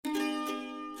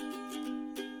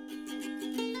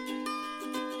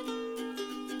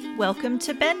Welcome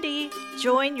to Bendy.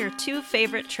 Join your two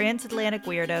favorite transatlantic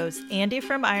weirdos, Andy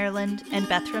from Ireland and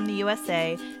Beth from the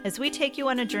USA, as we take you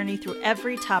on a journey through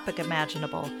every topic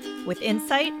imaginable, with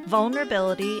insight,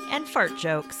 vulnerability, and fart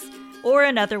jokes, or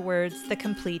in other words, the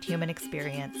complete human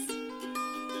experience.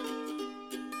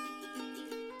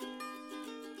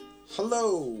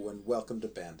 Hello and welcome to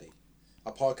Bendy,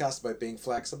 a podcast about being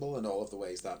flexible in all of the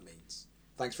ways that means.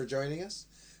 Thanks for joining us.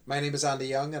 My name is Andy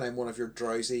Young and I'm one of your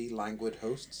drowsy, languid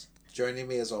hosts. Joining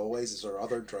me as always is our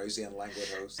other drowsy and languid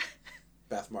host,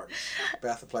 Beth Martin.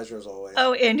 Beth, a pleasure as always.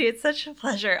 Oh, Andy, it's such a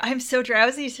pleasure. I'm so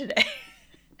drowsy today.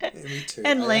 Me too.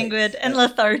 And languid and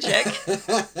lethargic.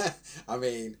 I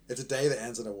mean, it's a day that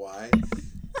ends in a Y,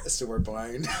 so we're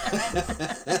bound.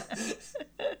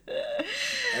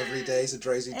 Every day's a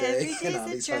drowsy day. Every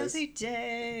day's a drowsy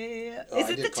day. Oh, I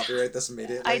need to copyright this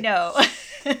immediately. I know.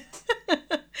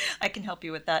 I can help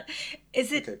you with that.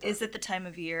 Is it Okay, is it the time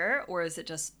of year, or is it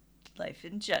just life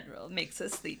in general makes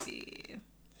us sleepy?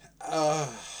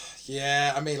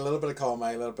 Yeah, I mean, a little bit of column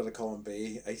A, a little bit of column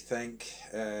B. I think,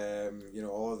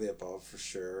 all of the above for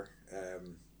sure.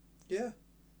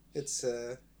 It's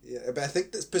but I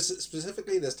think that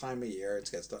specifically this time of year, it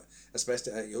gets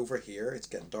especially over here, it's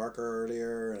getting darker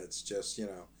earlier, and it's just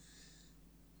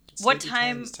What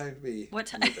time? It's time to be. What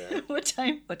time? in bed. What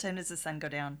time does the sun go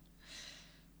down?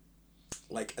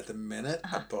 Like at the minute,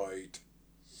 about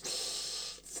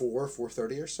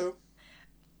 4:30 or so.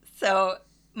 So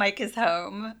Mike is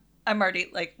home. I'm already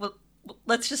like, well,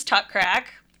 let's just talk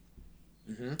crack.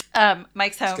 Mm-hmm.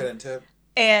 Mike's home. Let's get into it.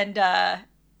 And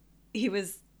he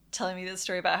was telling me this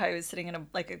story about how he was sitting in a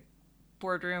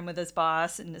boardroom with his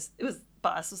boss, and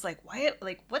boss was like, "Why?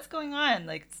 Like, what's going on?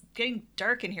 Like, it's getting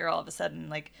dark in here all of a sudden.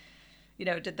 Like,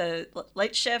 did the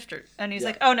light shift?" And he's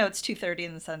like, "Oh no, it's 2:30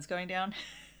 and the sun's going down."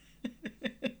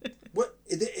 What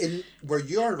in where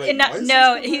you are right now?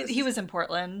 No, he was in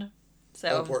Portland.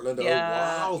 So in Portland.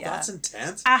 Yeah, oh wow, yeah. That's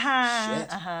intense. Shit.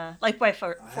 Like by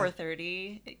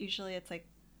 4:30, usually it's like,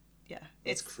 yeah,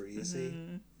 it's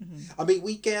crazy. Mm-hmm. I mean,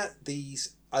 we get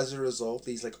these as a result,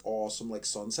 these like awesome like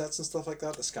sunsets and stuff like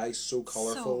that. The sky's so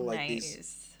colorful, so like nice.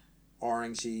 These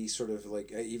orangey sort of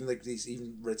like even like these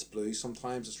even rich blues.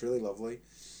 Sometimes it's really lovely.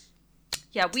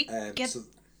 Yeah,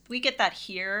 we get that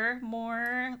here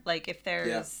more. Like if there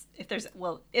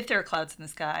are clouds in the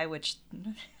sky, which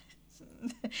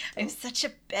I'm such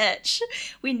a bitch.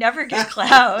 We never get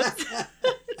clouds.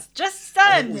 It's just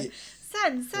sun.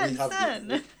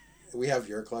 Sun. We have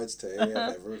your clouds too. We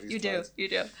have You do.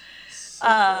 So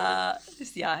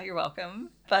yeah, you're welcome.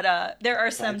 But there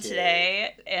are some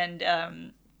today,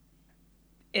 and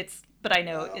it's. But I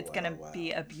know it's gonna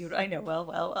be a beautiful. I know.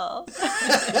 Well.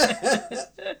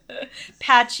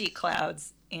 Patchy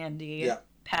clouds, Andy. Yeah.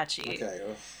 Patchy.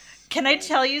 Okay. Can I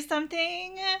tell you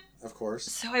something? Of course.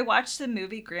 So I watched the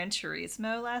movie Gran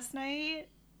Turismo last night.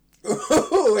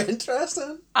 Oh,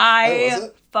 interesting. I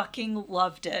fucking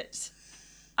loved it.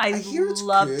 I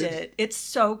loved good. it. It's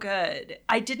so good.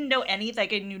 I didn't know I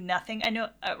knew nothing. I know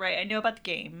about the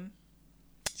game.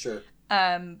 Sure.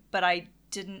 But I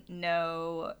didn't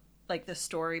know like the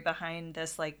story behind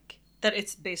this, like that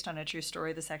it's based on a true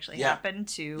story. This actually happened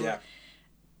to. Yeah.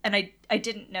 And I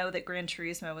didn't know that Gran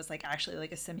Turismo was like actually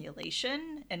like a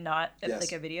simulation and not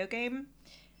like a video game.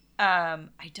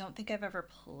 I don't think I've ever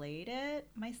played it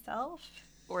myself,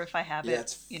 or if I have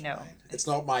it's it's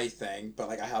not my thing, but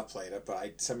like I have played it.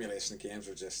 But simulation games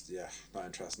are just not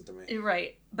interesting to me.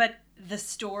 Right, but the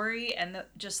story and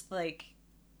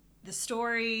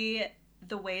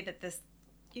the way that this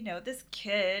this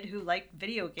kid who liked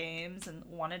video games and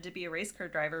wanted to be a race car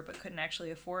driver but couldn't actually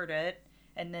afford it.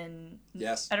 And then,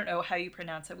 I don't know how you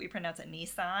pronounce it. We pronounce it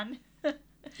Nissan.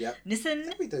 Yeah. Nissan? I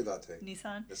think we do that too.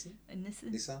 Nissan?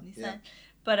 Nissan? Yeah.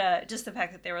 But just the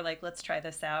fact that they were like, let's try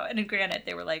this out. And granted,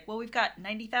 they were like, well, we've got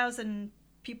 90,000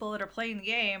 people that are playing the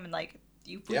game. And like,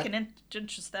 we can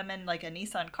interest them in like a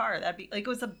Nissan car. That'd be like, it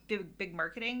was a big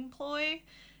marketing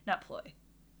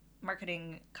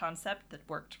marketing concept that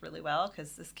worked really well.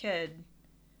 Because this kid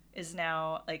is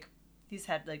now like, he's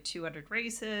had like 200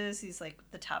 races. He's like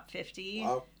the top 50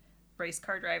 race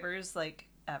car drivers like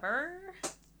ever,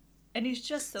 and he's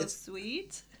just so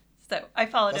sweet. So I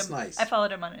followed him. Nice. I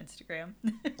followed him on Instagram.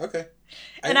 Okay.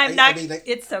 And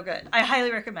it's so good. I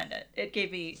highly recommend it. It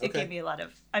gave me a lot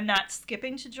of. I'm not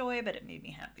skipping to joy, but it made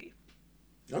me happy.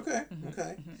 Okay.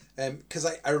 Okay. Because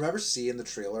I remember seeing the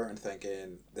trailer and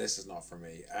thinking this is not for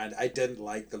me, and I didn't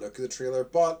like the look of the trailer,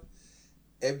 but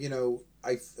they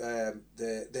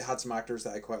had some actors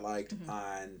that I quite liked,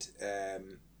 and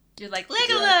you're like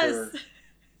Legolas.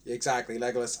 Exactly,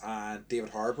 Legolas and David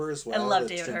Harbour as well. I love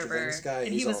David Harbour, guy.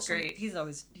 and he was awesome. great. He's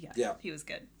always he was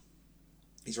good.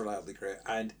 He's reliably great.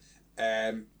 And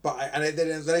then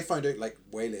I found out like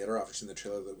way later after seeing the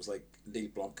trailer that it was like Neil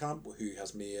Blomkamp, who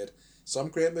has made some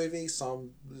great movies,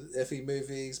 some iffy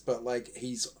movies, but like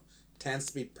he's tends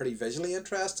to be pretty visually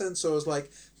interesting. So I was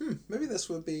like, maybe this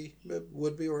would be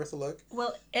worth a look.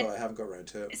 Well, but I haven't got around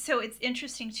to it. So it's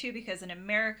interesting too because in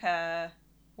America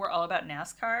we're all about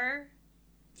NASCAR.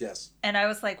 Yes. And I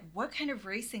was like, what kind of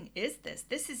racing is this?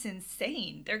 This is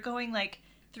insane. They're going like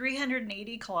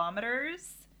 380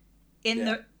 kilometers in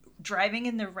the driving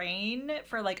in the rain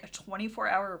for like a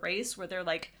 24-hour race where they're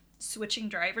like switching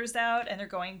drivers out and they're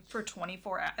going for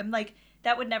 24 hours. I'm like,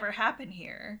 that would never happen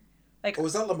here. Like,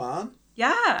 was that Le Mans?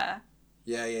 Yeah.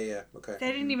 Yeah. Okay.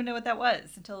 I didn't even know what that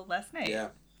was until last night. Yeah.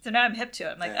 So now I'm hip to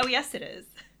it. I'm like, oh yes, it is.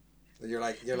 You're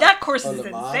like that course is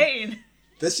insane.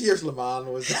 This year's Le Mans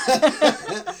was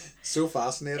so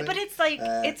fascinating. But it's like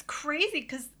it's crazy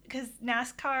because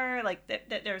NASCAR, like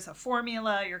there's a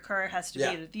formula. Your car has to be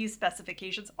to these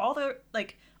specifications. Although,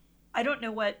 like, I don't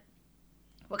know what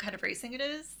kind of racing it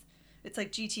is. It's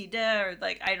like GT or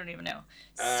like I don't even know.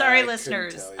 Sorry,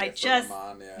 listeners. I just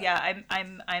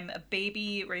I'm a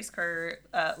baby race car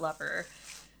lover.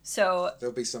 So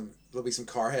there'll be some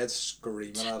car heads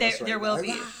screaming at us. There will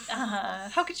be.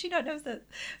 How could she not know that?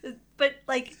 But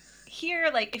like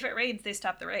here, like if it rains, they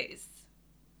stop the race.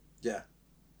 Yeah.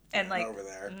 And like over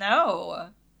there. No,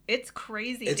 it's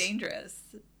crazy dangerous.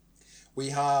 We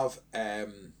have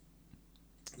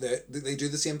they do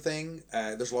the same thing.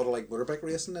 There's a lot of like motorbike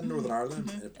racing in Northern Ireland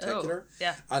in particular. Oh,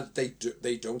 yeah. And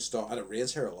they don't stop, and it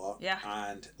rains here a lot. Yeah.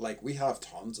 And like we have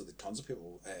tons of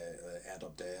people end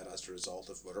up dead as a result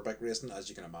of motorbike racing, as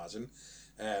you can imagine.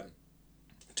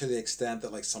 To the extent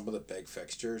that like some of the big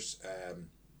fixtures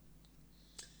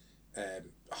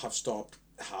have stopped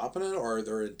happening or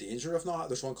they're in danger of not.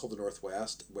 There's one called the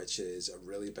Northwest, which is a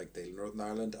really big deal in Northern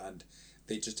Ireland, and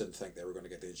they just didn't think they were going to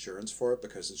get the insurance for it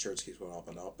because insurance keeps going up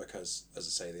and up because, as I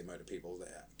say, the amount of people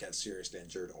that get seriously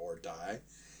injured or die.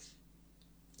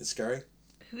 It's scary.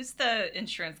 Who's the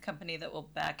insurance company that will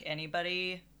back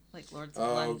anybody? Like Lords of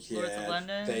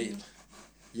London?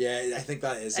 I think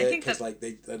that is it because like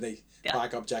they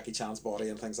back up Jackie Chan's body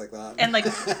and things like that. And like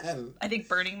I think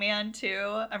Burning Man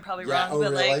too. I'm probably wrong,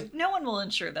 but really? Like no one will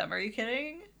insure them. Are you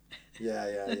kidding?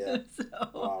 Yeah. So,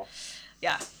 wow.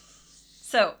 Yeah.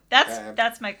 So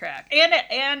that's my crack,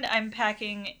 and I'm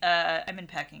packing. I'm in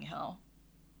packing hell.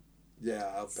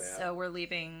 Yeah, I'll bet. So we're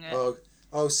leaving.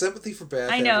 Oh, sympathy for Beth.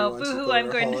 I know, boo-hoo. I'm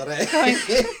going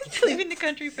leaving the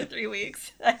country for 3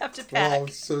 weeks. I have to pack. Oh, I'm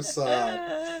so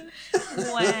sad.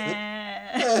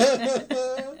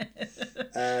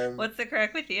 What's the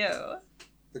crack with you?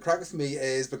 The crack with me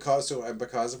is because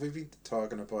we've been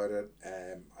talking about it.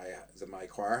 My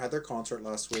choir had their concert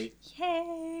last week.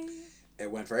 Yay! It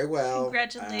went very well.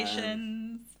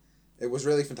 Congratulations. It was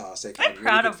really fantastic. I'm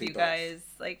proud of you guys.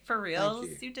 Like, for real.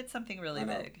 You did something really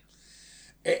big.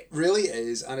 It really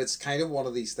is. And it's kind of one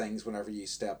of these things whenever you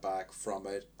step back from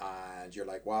it and you're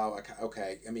like, wow,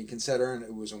 okay. I mean, considering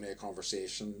it was only a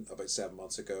conversation about 7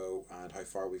 months ago and how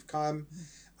far we've come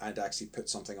and actually put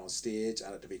something on stage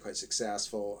and it to be quite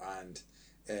successful and,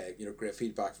 great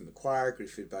feedback from the choir, great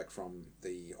feedback from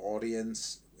the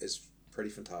audience is pretty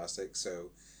fantastic.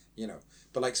 So, in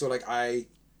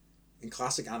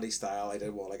classic Andy style, I did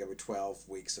about 12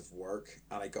 weeks of work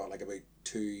and I got like about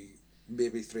 2,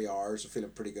 maybe 3 hours of feeling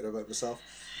pretty good about myself.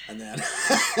 And then,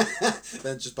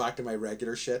 then just back to my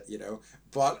regular shit,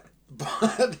 but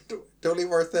totally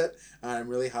worth it. And I'm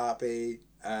really happy,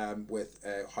 with,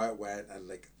 how it went. And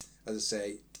like, as I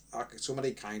say, so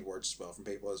many kind words as well from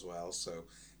people as well. So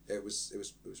it was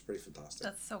pretty fantastic.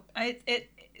 That's so,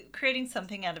 creating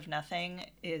something out of nothing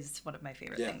is one of my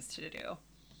favorite things to do.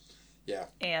 Yeah.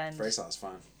 And very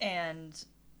satisfying. And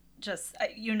just,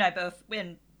 you and I both,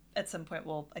 at some point,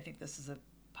 I think this is a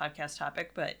podcast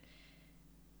topic, but,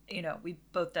 we've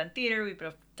both done theater, we've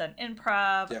both done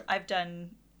improv, I've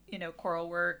done, choral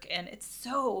work, and it's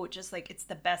so just like, it's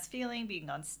the best feeling being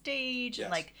on stage, and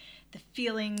like the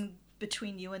feeling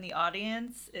between you and the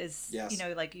audience is,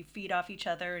 like you feed off each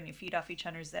other and you feed off each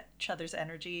other's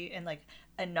energy in like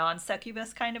a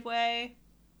non-succubus kind of way.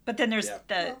 But then there's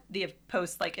the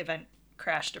post like event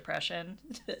crash depression.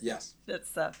 Yes.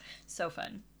 That's so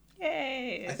fun.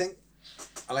 Yay. I think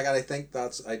I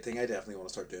definitely want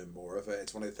to start doing more of it.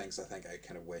 It's one of the things I think I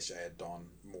kind of wish I had done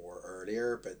more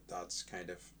earlier, but that's kind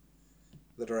of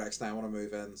the direction I want to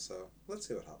move in. So let's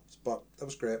see what happens. But that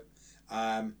was great.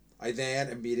 I then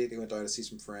immediately went down to see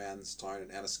some friends down in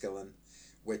Enniskillen,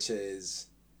 which is,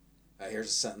 here's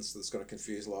a sentence that's going to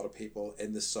confuse a lot of people,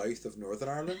 in the south of Northern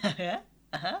Ireland. Yeah.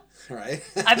 Uh-huh. Right?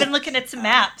 I've been looking at some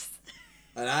maps.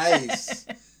 Nice.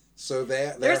 So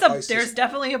there's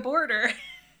definitely a border.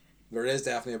 There is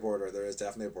definitely a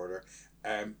border.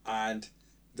 And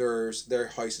their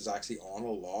house is actually on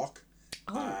a loch,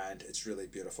 and it's really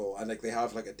beautiful. And like they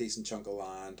have like a decent chunk of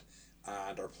land,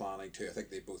 and are planning to. I think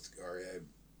they both are.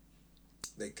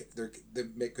 They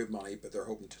make good money, but they're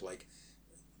hoping to like.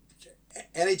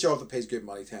 Any job that pays good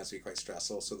money tends to be quite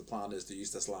stressful. So the plan is to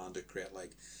use this land to create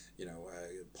like,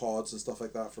 pods and stuff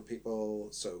like that for people.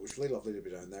 So it was really lovely to be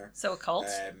down there. So a cult.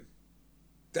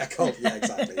 That cult, yeah,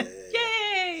 exactly. Yeah.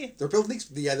 Yay! They're building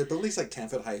these like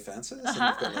 10-foot high fences, and they've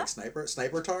got like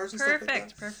sniper towers and stuff like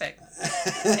that. Perfect.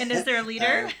 And is there a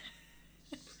leader?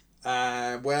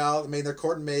 Well, I mean, they're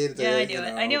court made. Yeah,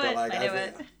 I knew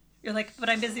it. You're like, but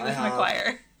I'm busy with my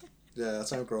choir. Yeah,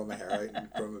 that's why I'm growing my hair out and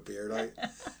growing my beard out.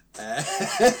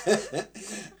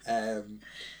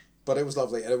 But it was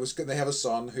lovely, and it was good. They have a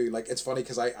son who, like, it's funny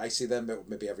because I see them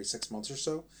maybe every 6 months or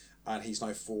so, and he's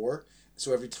now 4.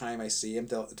 So every time I see him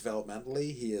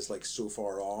developmentally, he is like so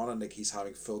far on, and like he's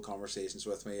having full conversations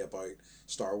with me about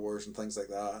Star Wars and things like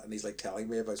that, and he's like telling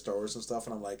me about Star Wars and stuff,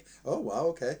 and I'm like, oh wow,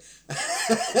 okay.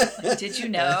 Did you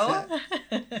know?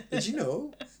 Did you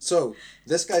know? So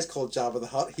this guy's called Jabba the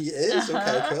Hutt. He is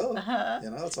okay, cool.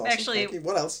 That's awesome. Actually,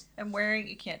 what else? I'm wearing.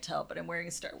 You can't tell, but I'm wearing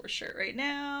a Star Wars shirt right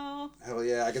now. Hell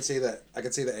yeah, I can see that. I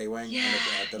can see the A-wing and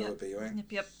a bit of the B-wing.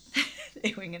 Yep.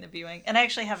 A-wing and a B-wing. And I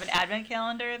actually have an advent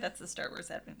calendar. That's the Star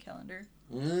Wars advent calendar.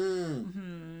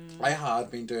 I had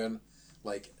been doing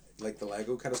like the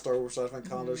Lego kind of Star Wars advent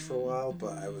calendars for a while,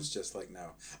 but I was just like,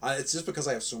 no. It's just because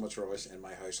I have so much rubbish in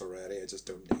my house already. I just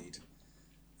don't need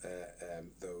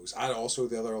those. And also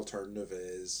the other alternative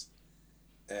is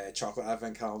chocolate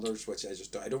advent calendars, which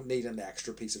I don't need an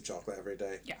extra piece of chocolate every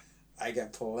day. Yeah. I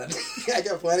get plenty. I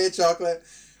get plenty of chocolate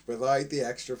without the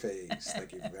extra piece.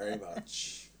 Thank you very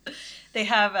much. They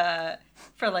have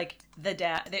for like the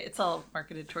dad. It's all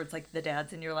marketed towards like the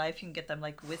dads in your life. You can get them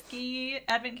like whiskey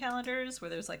advent calendars where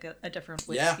there's like a different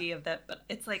whiskey of that. But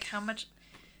it's like how much?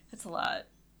 It's a lot.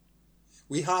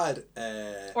 We had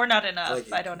or not enough.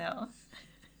 Like, I don't know.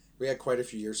 We had quite a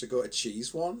few years ago a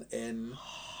cheese one in.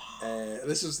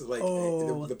 This was like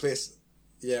the place.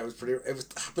 Yeah, but it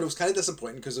was kind of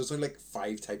disappointing because there was only like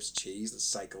 5 types of cheese that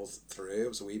cycled through. It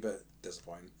was a wee bit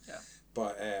disappointing. Yeah.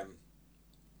 But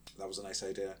that was a nice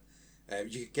idea.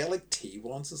 You could get like tea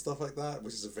ones and stuff like that,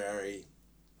 which is a very,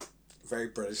 very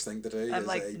British thing to do. I'm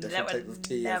like, a different type of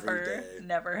tea every day.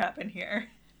 Never happen here.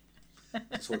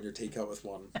 Just holding your teacup with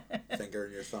one finger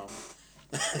and your thumb.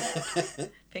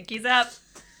 Pinky's up.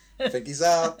 Pinky's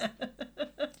up.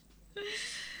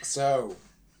 So,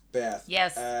 Beth.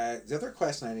 Yes. The other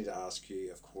question I need to ask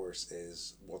you, of course,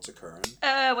 is what's occurring?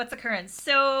 What's occurring?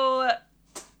 So,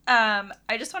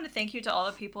 I just want to thank you to all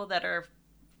the people that are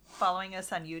following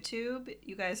us on YouTube.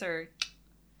 You guys are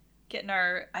getting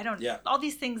all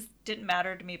these things didn't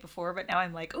matter to me before, but now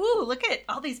I'm like, ooh, look at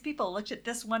all these people. Look at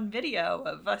this one video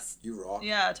of us. You rock.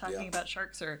 Yeah, talking about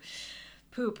sharks or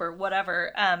poop or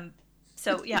whatever.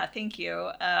 So yeah, thank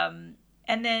you. And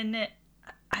then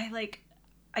I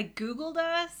Googled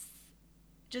us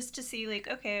just to see like,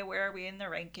 okay, where are we in the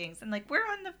rankings? And like, we're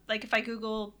on the, like, if I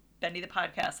Google Bendy the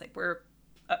podcast, like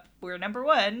we're number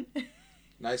 1.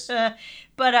 Nice.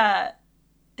 But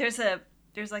there's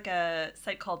like a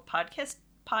site called Podcast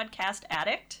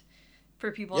Addict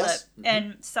for people that,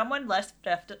 and someone left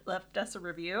us a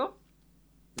review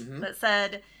that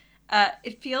said,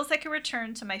 it feels like a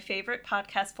return to my favorite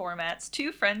podcast formats,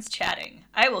 2 friends chatting.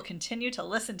 I will continue to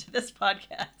listen to this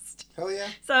podcast. Hell yeah.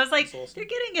 So I was like, awesome. They're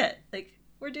getting it. Like,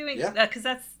 we're doing that because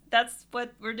that's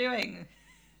what we're doing.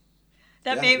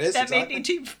 That may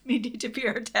need to be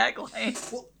our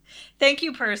tagline. Well, thank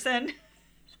you, person.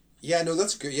 Yeah, no,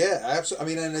 that's good. Yeah, absolutely.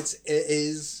 I mean, and it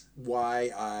is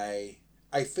why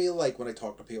I feel like when I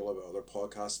talk to people about other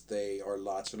podcasts, they are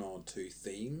latching on to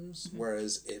themes,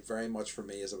 whereas it very much for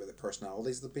me is about the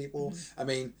personalities of the people. I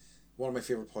mean, one of my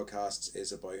favorite podcasts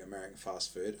is about American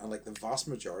fast food, and like the vast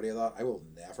majority of that, I will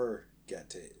never get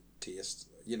to taste,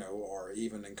 or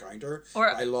even encounter.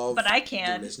 But I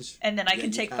can, and then I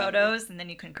can take photos, and then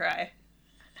you can cry.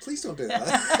 Please don't do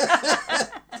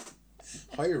that.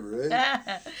 How rude.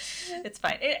 It's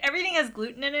fine. Everything has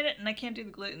gluten in it, and I can't do the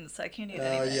gluten, so I can't eat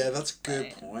anything. Yeah, that's a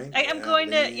good point. I'm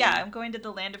going to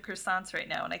the land of croissants right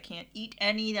now, and I can't eat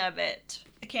any of it.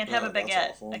 I can't have a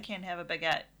baguette. I can't have a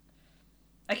baguette.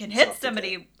 I can hit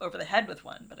somebody over the head with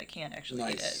one, but I can't actually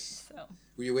eat it. So.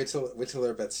 Will you wait till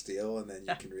they're a bit stale, and then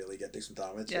you can really do some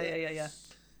damage? Yeah.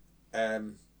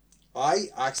 I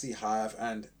actually have,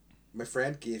 and my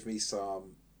friend gave me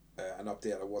an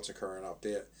update of what's occurring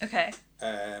update. Okay.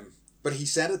 But he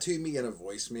sent it to me in a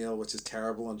voicemail, which is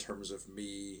terrible in terms of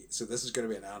me. So this is going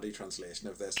to be an Andy translation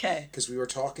of this. Okay. Because we were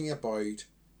talking about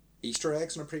Easter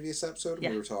eggs in a previous episode. And yeah.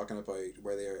 We were talking about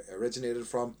where they originated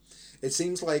from. It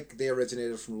seems like they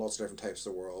originated from lots of different types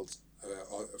of the world.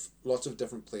 Lots of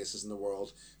different places in the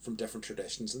world from different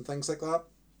traditions and things like that.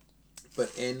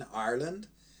 But in Ireland,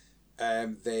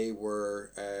 they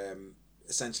were...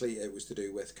 essentially, it was to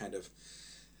do with kind of...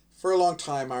 For a long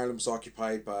time, Ireland was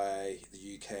occupied by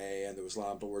the UK, and there was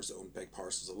landlords that owned big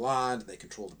parcels of land, and they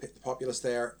controlled the populace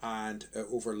there, and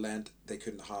over Lent, they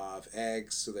couldn't have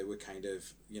eggs, so they would kind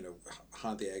of,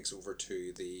 hand the eggs over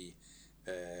to the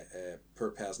poor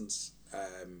peasants,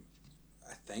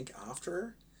 I think,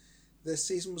 after the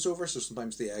season was over, so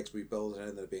sometimes the eggs would be built and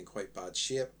ended up being quite bad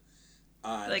shape.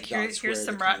 And like, here's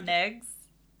some rotten eggs.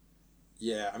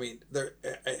 Yeah, I mean, they're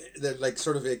like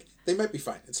sort of like, they might be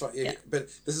fine. It's fine, yeah. But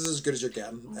this is as good as you're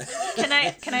getting. Can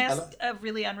I ask a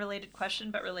really unrelated question,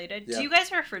 but related? Yeah. Do you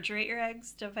guys refrigerate your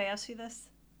eggs? Have I asked you this?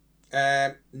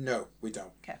 No, we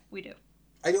don't. Okay, we do.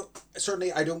 I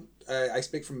don't. I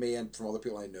speak from me and from other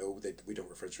people I know that we don't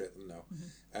refrigerate them. No.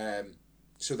 Mm-hmm.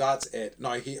 So that's it.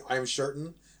 Now I'm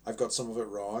certain I've got some of it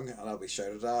wrong, and I'll be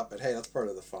shouted at. But hey, that's part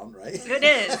of the fun, right? It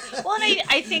is. Well, and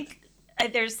I think.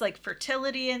 There's like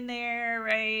fertility in there,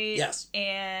 right? Yes.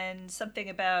 And something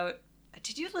about...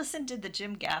 Did you listen to the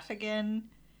Jim Gaffigan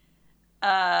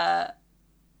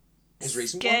his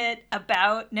recent skit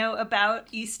one? about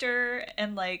Easter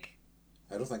and like...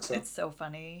 I don't think so. It's so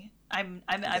funny. I'm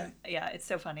yeah, it's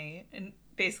so funny. And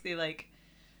basically like...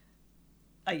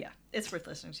 yeah, it's worth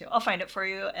listening to. I'll find it for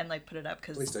you and like put it up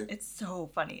because it's so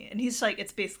funny. And he's like,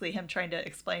 it's basically him trying to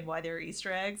explain why they're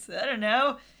Easter eggs. I don't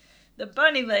know. The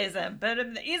bunny lays them, but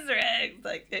in the Easter eggs,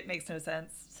 like, it makes no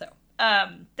sense. So,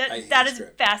 that is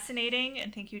fascinating,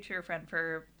 and thank you to your friend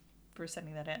for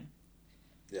sending that in.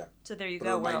 Yeah. So there you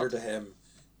go. A reminder to him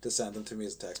to send them to me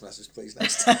as a text message, please,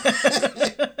 next time.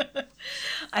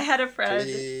 I had a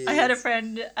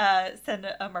friend send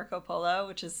a Marco Polo,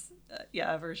 which is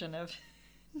a version of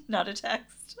not a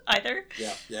text either.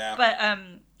 Yeah. But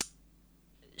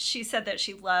she said that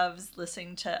she loves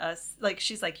listening to us. Like,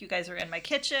 she's like, you guys are in my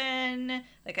kitchen.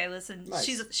 Like, I listen.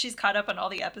 Nice. She's caught up on all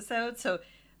the episodes. So,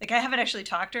 like, I haven't actually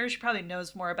talked to her. She probably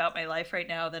knows more about my life right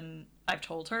now than I've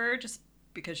told her, just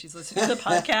because she's listening to the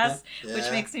podcast,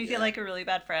 which makes me feel like a really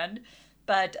bad friend.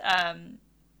 But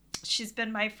she's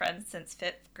been my friend since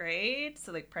 5th grade,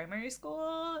 so like primary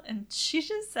school. And she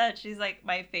just said, she's like,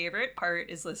 my favorite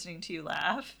part is listening to you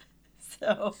laugh.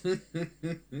 So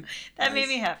that made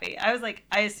me happy. I was like,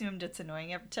 I assumed it's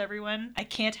annoying to everyone. I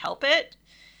can't help it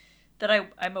that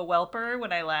I'm a whelper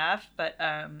when I laugh, but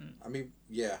I mean,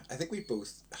 yeah, I think we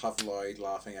both have loud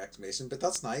laughing exclamation, but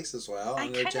that's nice as well.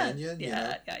 And they're genuine.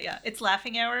 Yeah. It's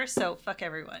laughing hour, so fuck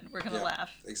everyone. We're gonna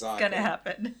laugh. Exactly. It's gonna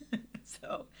happen.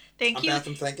 So thank you. I'm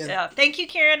thinking. Yeah, thank you,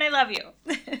 Kieran. I love you.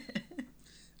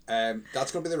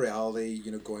 That's going to be the reality,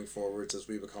 going forwards as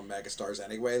we become megastars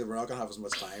anyway. That we're not going to have as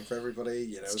much time for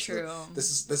everybody, It's true.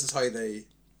 This is how they.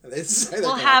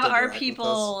 We'll have our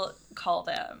people call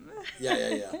them.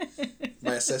 Yeah.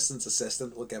 My assistant's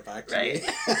assistant will get back to me.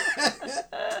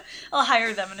 I'll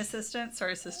hire them an assistant, so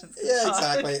our assistants can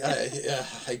talk. Exactly.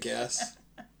 I guess.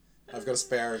 I've got a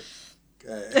spare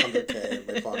 $100K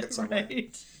in my pocket somewhere.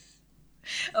 Right.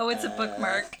 Oh, it's a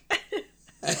bookmark.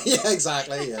 Yeah,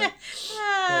 exactly.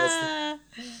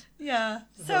 Yeah.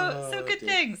 So good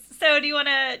things. So do you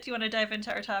wanna dive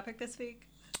into our topic this week?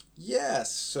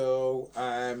 Yes. So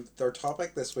our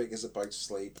topic this week is about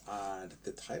sleep, and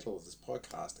the title of this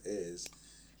podcast is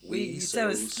 "We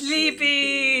So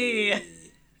Sleepy."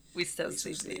 We so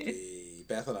sleepy.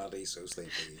 Beth and Andy so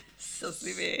sleepy. So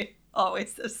sleepy.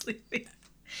 Always so sleepy.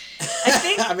 I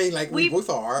think. I mean, like we both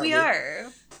are. We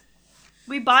are.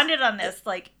 We bonded on this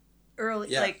like early.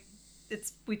 Yeah. Like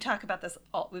we talk about this.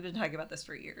 We've been talking about this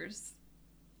for years.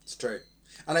 It's true.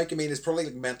 And I mean, it's probably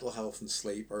like mental health and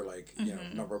sleep are like,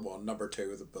 number one, number two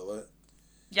with a bullet.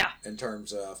 Yeah. In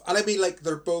terms of, and I mean, like,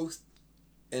 they're both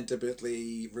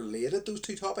intimately related, those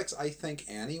two topics, I think,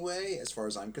 anyway, as far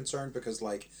as I'm concerned, because,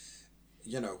 like,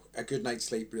 a good night's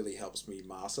sleep really helps me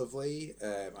massively.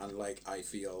 And, like, I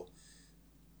feel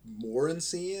more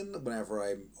insane whenever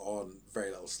I'm on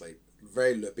very little sleep.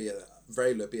 Very loopy at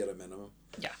a minimum.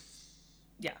 Yeah.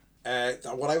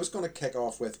 What I was going to kick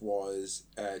off with was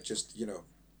just,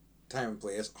 time and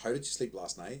place. How did you sleep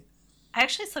last night? I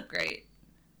actually slept great.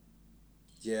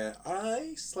 Yeah,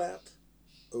 I slept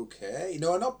okay.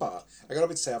 No, not bad. I got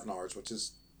up at 7 hours, which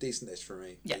is decent-ish for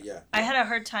me. Yeah. I had a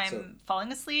hard time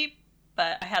falling asleep,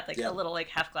 but I had a little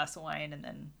half glass of wine and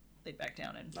then laid back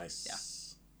down and nice. Yeah.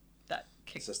 That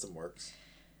kicked. System works.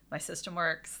 My system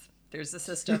works. There's a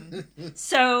system.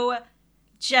 So,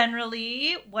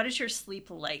 generally, what is your sleep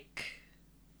like?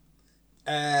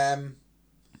 Um,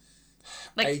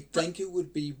 I think it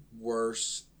would be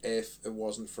worse if it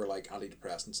wasn't for like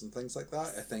antidepressants and things like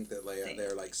that. I think that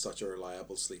they're like such a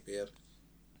reliable sleep aid.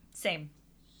 Same.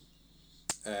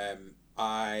 Um,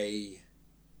 I,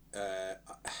 uh,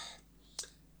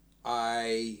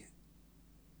 I,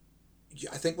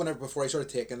 I think whenever before I started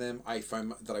taking them, I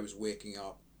found that I was waking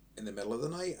up in the middle of the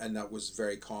night, and that was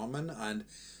very common. And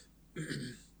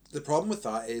the problem with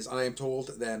that is, and I am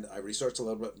told, then I researched a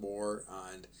little bit more,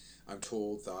 and I'm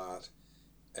told that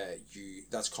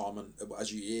that's common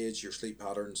as you age. Your sleep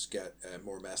patterns get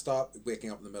more messed up. Waking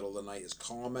up in the middle of the night is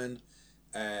common.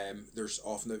 There's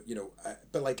often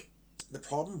but like the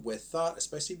problem with that,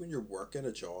 especially when you're working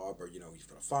a job or you've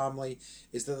got a family,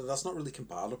 is that that's not really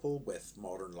compatible with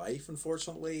modern life,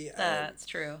 unfortunately. That's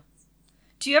true.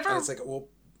 Do you ever? And it's like, well,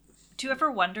 do you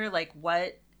ever wonder like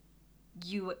what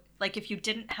you like if you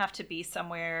didn't have to be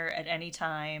somewhere at any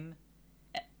time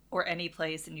or any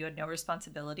place and you had no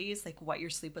responsibilities, like what your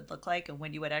sleep would look like and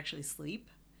when you would actually sleep?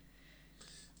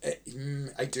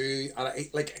 I do, and I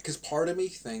like because part of me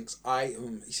thinks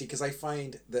you see, because I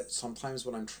find that sometimes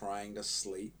when I'm trying to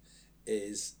sleep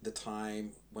is the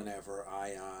time whenever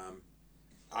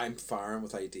I'm firing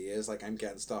with ideas, like I'm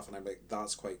getting stuff and I'm like,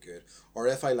 that's quite good. Or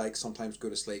if I like sometimes go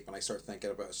to sleep and I start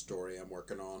thinking about a story I'm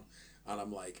working on, and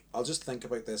I'm like, I'll just think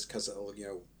about this because it'll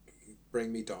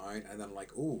bring me down, and then I'm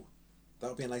like, oh, that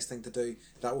would be a nice thing to do.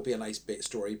 That would be a nice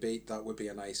story beat. That would be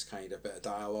a nice kind of bit of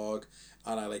dialogue.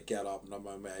 And I like get up and I'm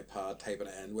on my iPad typing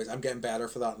it in, which I'm getting better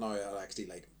for that now at actually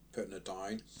like putting it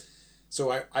down.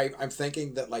 So I'm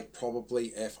thinking that like probably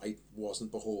if I wasn't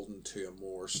beholden to a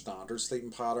more standard sleeping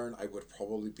pattern, I would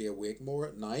probably be awake more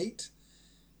at night.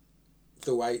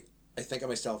 Though I think of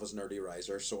myself as an early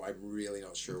riser, so I'm really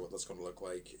not sure what that's going to look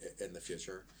like in the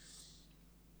future.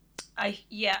 I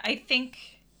think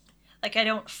like I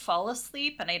don't fall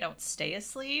asleep and I don't stay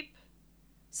asleep.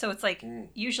 So it's like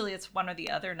usually it's one or the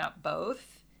other, not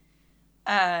both.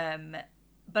 Um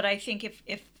but I think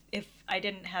if I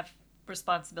didn't have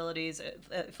responsibilities,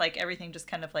 if like everything just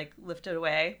kind of like lifted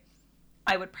away,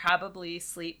 I would probably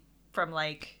sleep from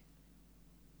like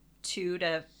 2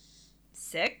 to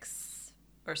 6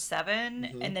 or 7,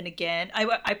 Mm-hmm. and then again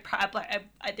I probably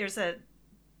there's a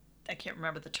I can't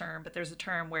remember the term, but there's a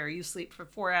term where you sleep for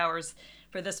 4 hours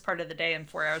for this part of the day and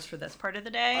 4 hours for this part of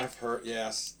the day. I've heard,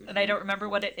 yes. Mm-hmm. And I don't remember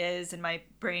what it is in my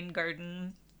brain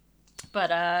garden, but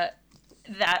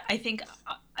that I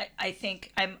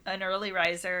think I'm an early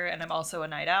riser and I'm also a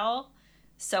night owl,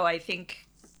 so I think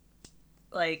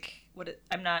like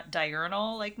I'm not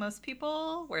diurnal like most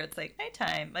people, where it's like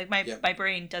nighttime. Like my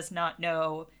brain does not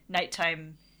know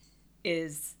nighttime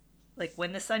is like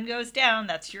when the sun goes down,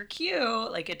 that's your cue.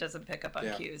 Like it doesn't pick up on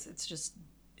cues. It's just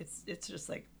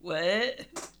like what?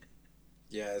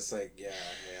 Yeah, it's like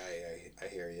I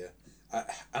hear you.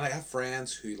 And I have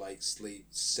friends who like sleep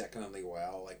sickeningly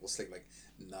well. Like will sleep like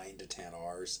 9 to 10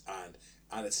 hours,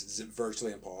 and it's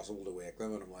virtually impossible to wake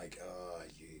them. And I'm like, oh,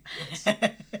 you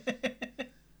kids.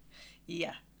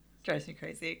 Yeah, drives me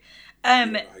crazy. You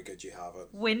don't know how good you have it.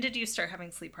 When did you start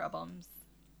having sleep problems?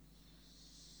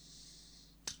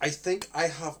 I think I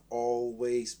have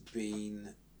always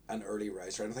been an early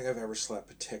riser. I don't think I've ever slept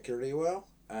particularly well.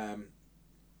 I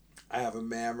have a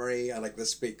memory, and like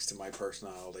this speaks to my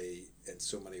personality in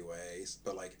so many ways.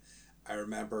 But like, I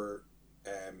remember,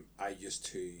 I used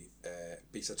to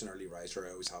be such an early riser.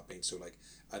 I always have been. So like,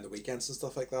 on the weekends and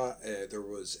stuff like that, there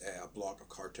was a block of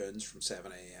cartoons from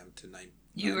 7 a.m. to 9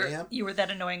 a.m. You were that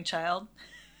annoying child.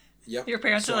 Yep. Your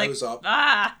parents so were like, I was up.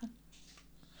 ah.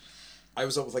 I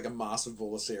was up with like a massive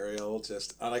bowl of cereal,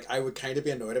 and like I would kind of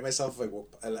be annoyed at myself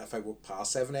if I woke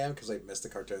past 7 a.m. because I missed the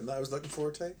cartoon that I was looking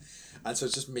forward to, and so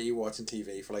it's just me watching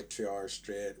TV for like 2 hours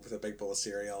straight with a big bowl of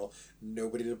cereal,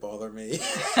 nobody to bother me.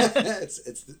 it's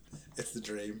the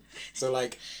dream. So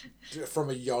like, from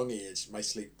a young age, my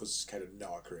sleep was kind of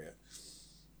not great.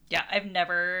 Yeah, I've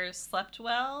never slept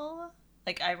well.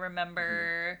 Like I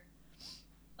remember,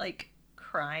 like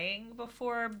crying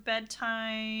before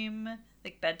bedtime.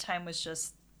 Like bedtime was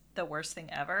just the worst thing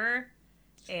ever.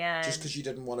 And just because you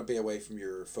didn't want to be away from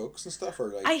your folks and stuff, or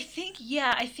like I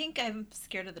think I'm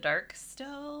scared of the dark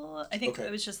still. I think it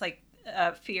was just like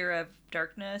a fear of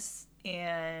darkness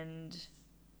and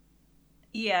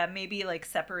maybe like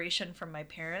separation from my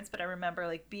parents. But I remember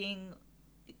like being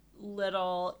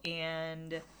little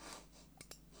and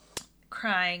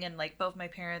crying, and like both my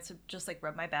parents would just like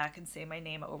rub my back and say my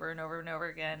name over and over and over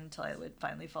again until I would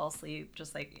finally fall asleep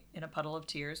just like in a puddle of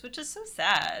tears, which is so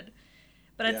sad,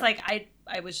 but it's like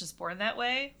I was just born that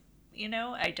way. you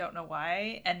know, I don't know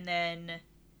why. And then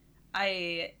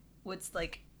I would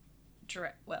like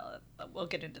well, we'll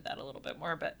get into that a little bit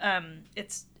more, but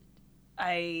it's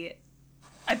I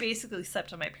basically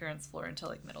slept on my parents' floor until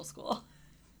like middle school.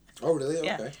 Oh, really?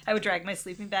 Yeah, Okay. I would drag my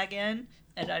sleeping bag in,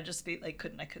 and I'd just be like,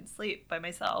 couldn't sleep by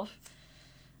myself.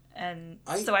 And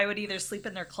so I would either sleep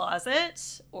in their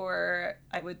closet, or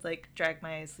I would like drag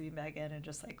my sleeping bag in and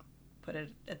just like put it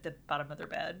at the bottom of their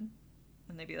bed,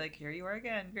 and they'd be like, "Here you are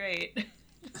again, great."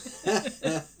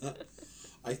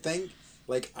 I think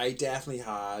like I definitely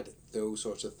had those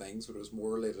sorts of things, but it was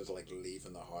more related to like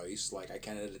leaving the house. Like I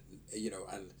kind of,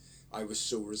 and I was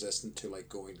so resistant to like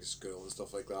going to school and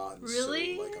stuff like that, and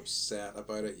Really? so like upset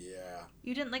about it. Yeah.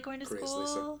 You didn't like going to Crazily school?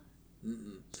 So.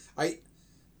 Mm-mm. I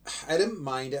didn't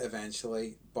mind it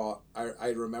eventually, but I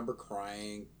remember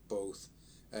crying both,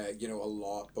 a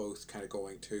lot, both kind of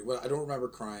going to, well, I don't remember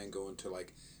crying going to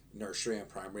like nursery and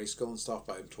primary school and stuff,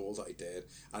 but I'm told that I did.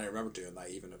 And I remember doing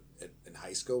that even in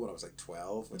high school when I was like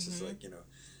 12, which is like,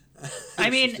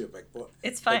 I mean, big boy,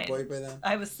 it's fine. Big boy by then.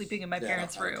 I was sleeping in my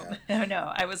parents' room. Oh,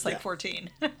 no, I was like 14.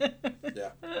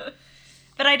 Yeah.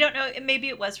 But I don't know, maybe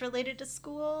it was related to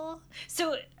school.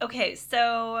 So, okay,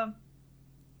 so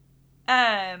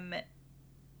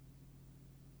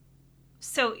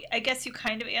I guess you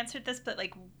kind of answered this, but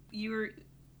like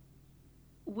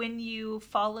when you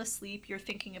fall asleep, you're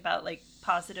thinking about like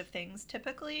positive things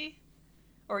typically,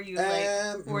 or you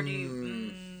like, or do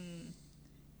you?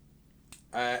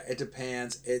 It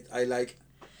depends.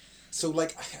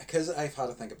 Because I've had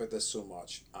to think about this so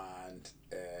much, and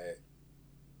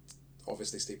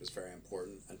obviously sleep is very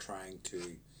important, and trying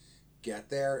to get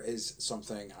there is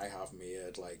something I have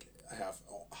made. Like I have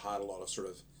had a lot of sort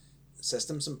of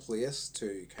systems in place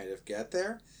to kind of get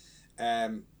there.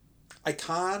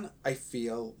 I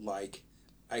feel like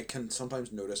I can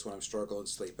sometimes notice when I'm struggling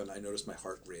sleeping, I notice my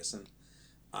heart racing,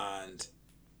 and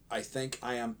I think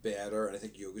I am better, and I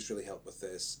think yoga's really helped with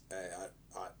this, at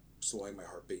slowing my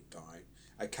heartbeat down.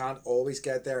 I can't always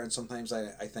get there, and sometimes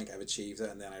I think I've achieved it,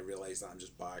 and then I realize that I'm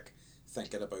just back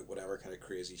thinking about whatever kind of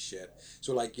crazy shit.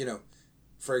 So like,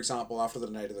 for example, after the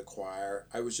night of the choir,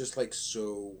 I was just like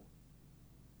so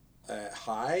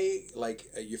high, like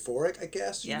euphoric, I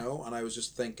guess, and I was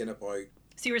just thinking about.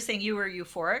 So you were saying you were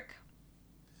euphoric?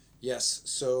 Yes,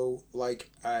 so like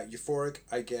euphoric,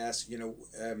 I guess,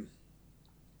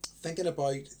 thinking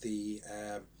about the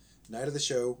night of the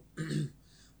show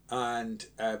and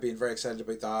being very excited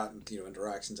about that, and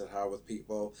interactions I had with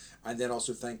people, and then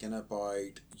also thinking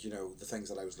about the things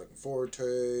that I was looking forward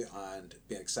to and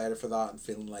being excited for that, and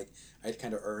feeling like I'd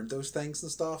kind of earned those things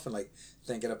and stuff, and like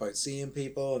thinking about seeing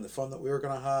people and the fun that we were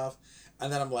gonna have.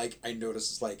 And then I'm like, I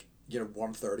notice it's like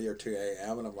 1:30 or 2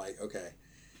 a.m. and I'm like, okay,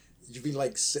 you've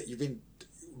been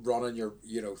running your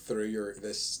through your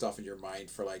this stuff in your mind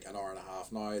for like an hour and a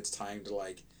half now. It's time to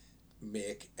like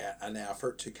make an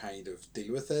effort to kind of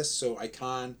deal with this. So I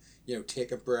can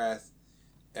take a breath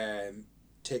and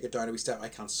take it down a wee step. I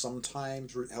can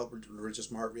sometimes help reduce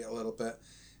my heart rate a little bit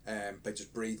by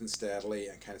just breathing steadily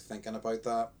and kind of thinking about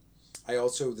that. I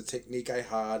also, the technique I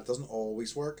had, doesn't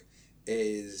always work,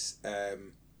 is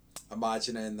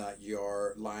imagining that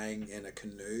you're lying in a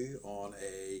canoe on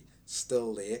a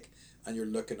still lake and you're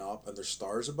looking up and there's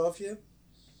stars above you,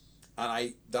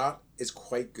 and that is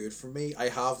quite good for me. I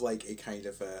have like a kind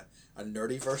of a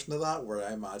nerdy version of that where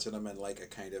I imagine I'm in like a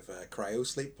kind of a cryo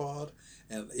sleep pod,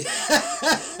 and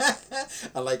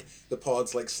and like the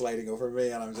pod's like sliding over me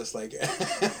and I'm just like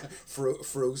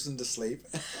frozen to sleep.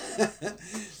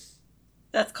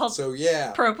 That's called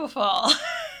propofol.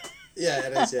 Yeah,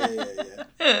 it is. Yeah.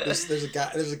 There's a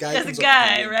guy. There's a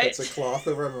guy, right? Puts a cloth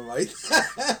over my mouth,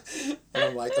 and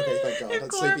I'm like, okay, thank God,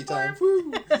 it's sleepy time.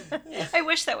 Woo. I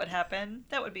wish that would happen.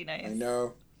 That would be nice. I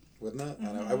know, wouldn't it? Mm-hmm.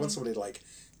 I know. I want somebody to like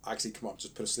actually come up,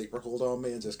 just put a sleeper hold on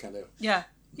me, and just kind of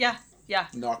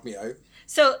knock me out.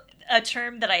 So a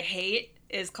term that I hate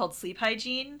is called sleep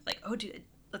hygiene. Like, oh, dude,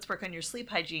 let's work on your sleep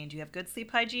hygiene. Do you have good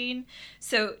sleep hygiene?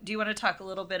 So do you want to talk a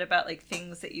little bit about like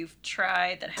things that you've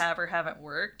tried that have or haven't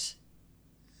worked?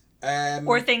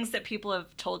 Or things that people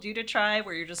have told you to try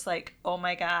where you're just like, oh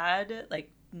my God, like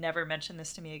never mention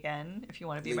this to me again if you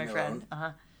want to be my friend.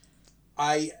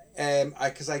 I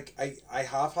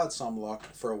have had some luck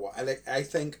for a while. I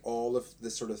think all of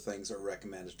the sort of things that are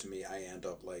recommended to me, I end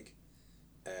up like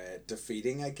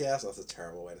defeating, I guess. That's a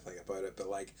terrible way to think about it, but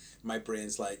like my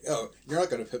brain's like, oh, you're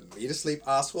not going to put me to sleep,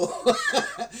 asshole.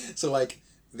 So like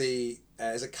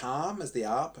is it Calm is the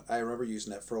app? I remember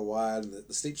using it for a while, and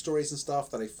the sleep stories and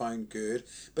stuff that I found good.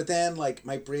 But then like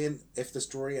my brain, if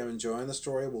I'm enjoying the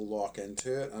story, will lock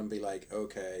into it and be like,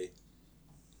 okay,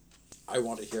 I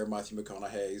want to hear Matthew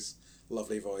McConaughey's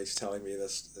lovely voice telling me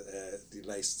this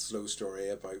nice slow story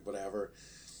about whatever.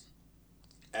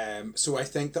 So I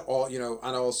think that all,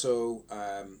 and also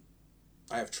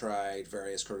I have tried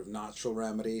various sort of natural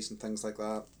remedies and things like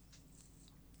that,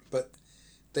 but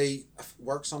they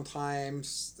work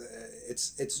sometimes.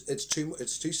 It's too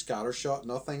scattershot.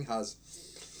 Nothing has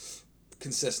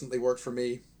consistently worked for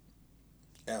me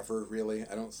ever, really.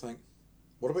 I don't think.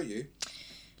 What about you?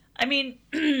 I mean,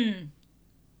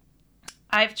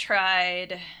 I've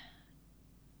tried.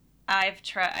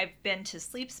 I've been to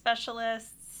sleep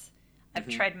specialists. I've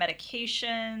Mm-hmm. tried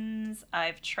medications.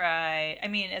 I've tried. I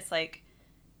mean, it's like,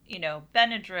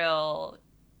 Benadryl,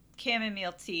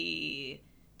 chamomile tea,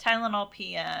 Tylenol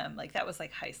PM. Like that was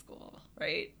like high school,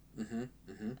 right? Mm-hmm.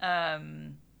 Mm-hmm.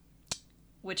 Um,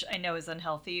 which I know is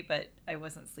unhealthy, but I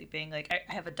wasn't sleeping. Like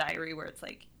I have a diary where it's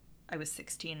like I was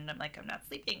 16 and I'm like, I'm not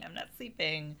sleeping. I'm not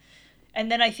sleeping.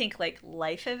 And then I think like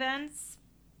life events,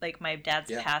 like my dad's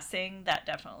Yeah. passing, that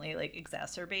definitely like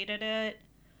exacerbated it.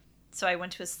 So I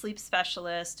went to a sleep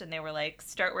specialist and they were like,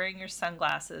 start wearing your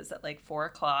sunglasses at like 4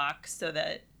 o'clock so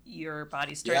that your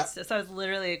body Yeah. starts to. So I was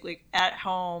literally like at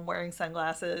home wearing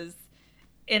sunglasses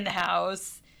in the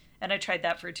house. And I tried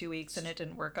that for 2 weeks and it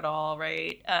didn't work at all,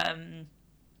 right?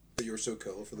 But you were so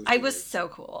cool for those I two was weeks. so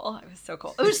cool. I was so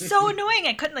cool. It was so annoying.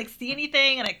 I couldn't like see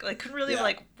anything, and I like couldn't really Yeah.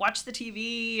 like watch the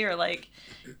TV or like,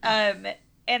 um,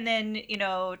 and then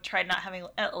tried not having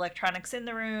electronics in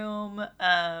the room.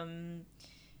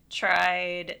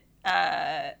 Tried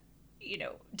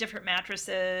different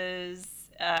mattresses.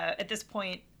 At this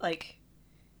point, like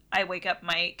I wake up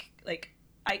Mike like.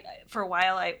 For a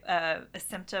while a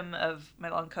symptom of my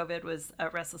long COVID was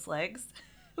restless legs,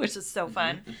 which is so Mm-hmm.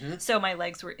 fun. Mm-hmm. So my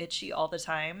legs were itchy all the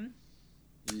time,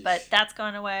 but Yeesh. that's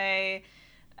gone away.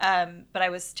 But I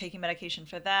was taking medication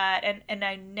for that, and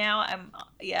I'm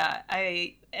yeah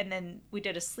and then we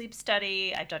did a sleep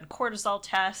study. I've done cortisol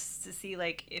tests to see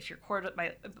like if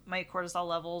my cortisol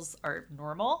levels are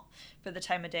normal for the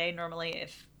time of day. Normally,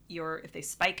 if they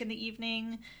spike in the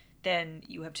evening, then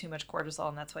you have too much cortisol,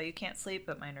 and that's why you can't sleep.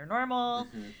 But mine are normal.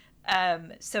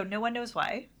 Mm-hmm. So no one knows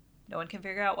why. No one can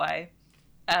figure out why.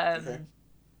 Okay.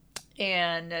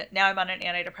 And now I'm on an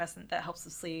antidepressant that helps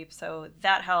with sleep, so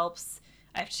that helps.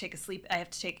 I have to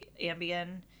take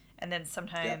Ambien, and then Yeah.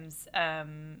 sometimes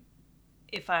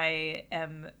if I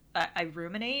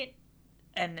ruminate,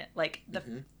 and like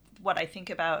Mm-hmm. what I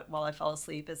think about while I fall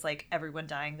asleep is like everyone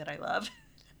dying that I love,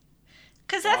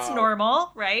 because that's Wow.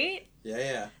 normal, right? Yeah.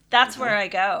 Yeah. That's Uh-huh. where I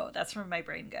go. That's where my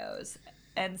brain goes.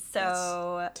 And That's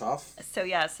so tough. so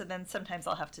yeah, so then sometimes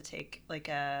I'll have to take like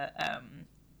a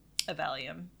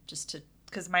Valium just to,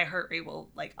 because my heart rate will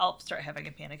like I'll start having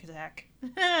a panic attack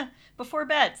before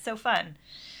bed. So fun.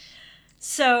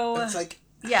 So It's like,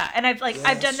 yeah, and yeah, I've it's done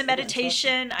the so interesting.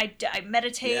 meditation. I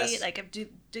meditate, Yes. like I do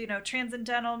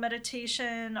transcendental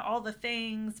meditation, all the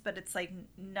things, but it's like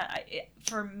not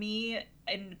for me.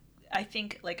 And I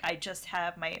think like I just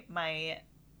have my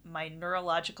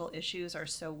neurological issues are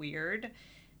so weird,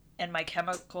 and my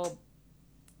chemical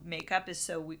makeup is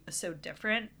so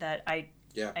different that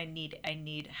Yeah. I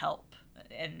need help,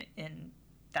 and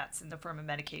that's in the form of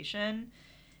medication.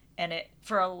 And it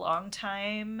for a long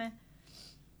time,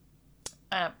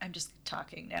 I'm just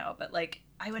talking now, but like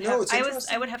No, it's I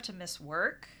interesting. would have to miss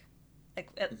work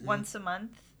like Mm-hmm. once a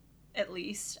month at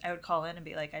least. I would call in and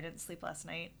be like, I didn't sleep last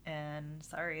night, and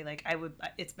sorry, like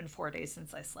it's been 4 days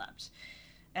since I slept,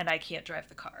 and I can't drive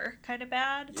the car, kind of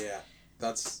bad. Yeah.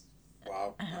 That's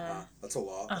wow. Uh-huh. Uh-huh. That's a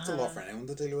lot. That's a lot Uh-huh. for anyone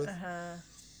to deal with. Uh-huh.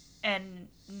 And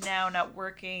now not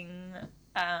working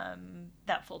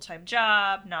that full-time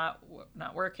job, not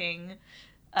working,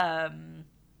 um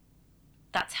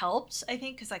that's helped, I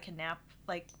think, because I can nap.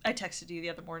 Like I texted you the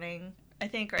other morning, I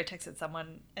think, or I texted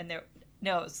someone, and there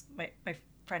no, it was my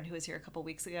friend who was here a couple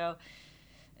weeks ago,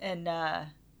 and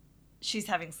she's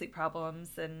having sleep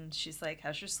problems, and she's like,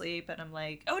 how's your sleep? And I'm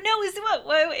like, oh no, is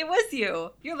it was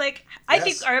you. You're like, I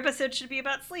think Yes. our episode should be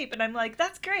about sleep. And I'm like,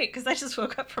 that's great, because I just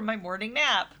woke up from my morning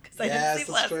nap because I didn't Yes, sleep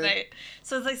that's last true. night.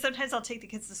 So it's like sometimes I'll take the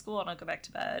kids to school and I'll go back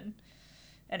to bed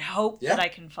and hope that Yeah. I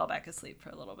can fall back asleep for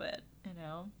a little bit.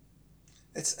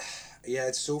 It's yeah,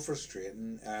 it's so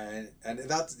frustrating, and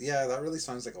that yeah, that really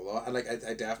sounds like a lot. And like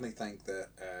I definitely think that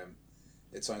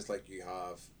it sounds like you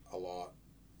have a lot.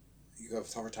 You have a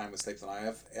tougher time with sleep than I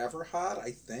have ever had.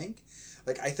 I think,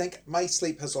 like I think my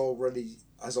sleep has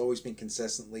always been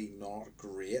consistently not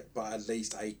great, but at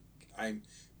least I'm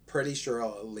pretty sure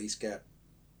I'll at least get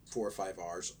 4 or 5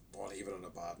 hours on even on a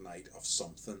bad night of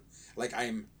something. Like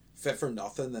I'm fit for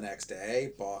nothing the next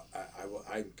day, but I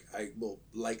will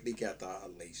likely get that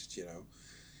at least.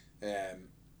 Um,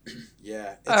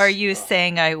 Yeah. Are you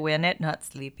saying I win at not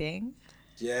sleeping?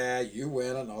 Yeah, you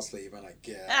win at not sleeping, I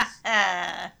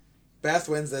guess. Beth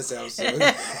wins this episode.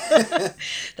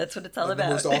 That's what it's all in the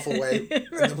about. most awful way,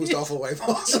 right? In the most awful way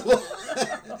possible,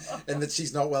 and that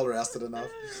she's not well rested enough.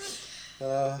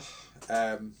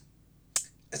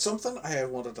 It's something I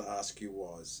had wanted to ask you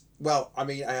was, well, I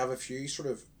mean, I have a few sort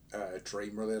of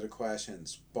dream related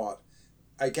questions, but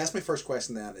I guess my first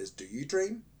question then is, do you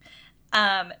dream?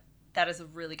 That is a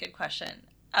really good question.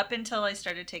 Up until I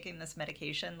started taking this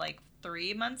medication, like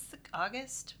 3 months,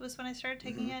 August was when I started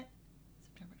taking it.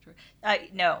 September, October.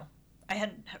 No, I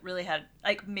hadn't really had,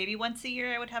 like, maybe once a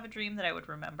year I would have a dream that I would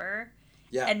remember.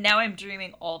 Yeah. And now I'm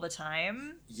dreaming all the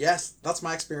time. Yes, that's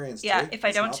my experience yeah, too. If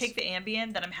I don't take the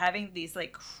Ambien, then I'm having these,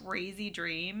 like, crazy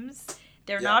dreams.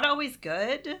 They're not always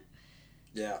good.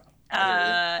 Yeah.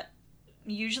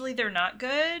 Usually they're not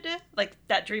good. Like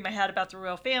that dream I had about the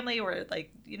royal family, or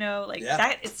like,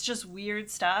 that, it's just weird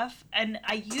stuff. And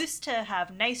I used to have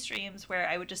nice dreams where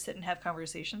I would just sit and have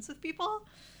conversations with people.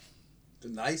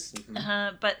 Nice.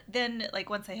 But then, like,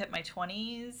 once I hit my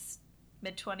 20s,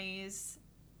 mid-20s,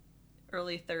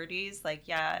 early 30s, like,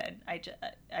 yeah, I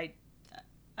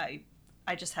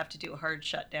just have to do a hard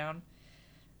shutdown.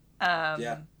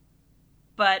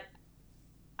 But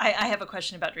I have a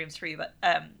question about dreams for you, but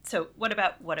so what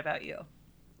about you?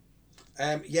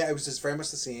 Yeah, it was just very much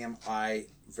the same. I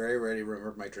very rarely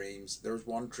remembered my dreams. There was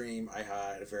one dream I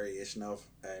had a variation of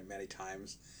many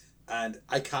times, and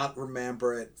I can't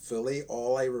remember it fully.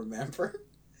 All I remember,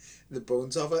 the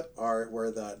bones of it, are where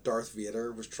that Darth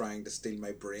Vader was trying to steal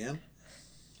my brain.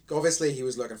 Obviously, he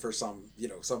was looking for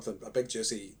something, a big,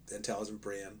 juicy, intelligent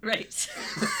brain. Right.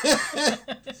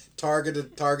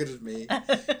 targeted me.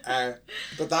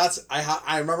 But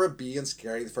I remember it being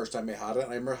scary the first time I had it.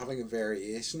 And I remember having a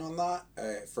variation on that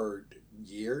for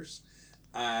years.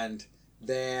 And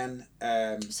then...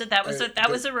 so that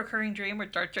was a recurring dream where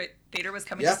Darth Vader was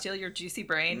coming to steal your juicy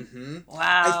brain? Mm-hmm.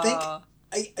 Wow.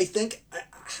 I think,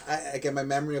 again, my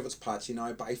memory of it's patchy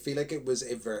now, but I feel like it was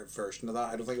a version of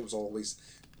that. I don't think it was always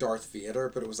Darth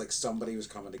Vader, but it was like somebody was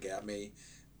coming to get me,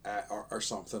 or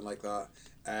something like that.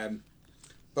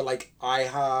 But like I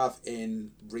have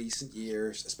in recent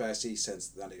years, especially since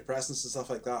the antidepressants and stuff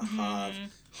like that, have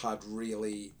had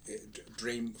really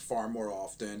dream far more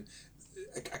often.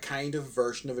 A kind of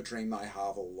version of a dream that I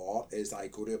have a lot is that I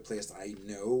go to a place that I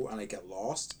know and I get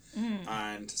lost.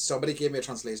 And somebody gave me a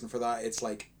translation for that. It's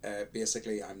like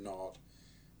basically I'm not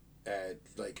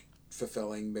like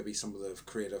fulfilling maybe some of the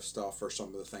creative stuff or some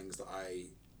of the things that I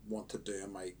want to do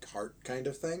in my heart, kind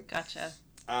of thing. Gotcha.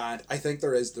 And I think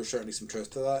there's certainly some truth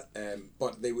to that.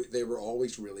 But they were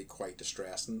always really quite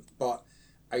distressing. But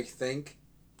I think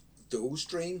those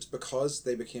dreams, because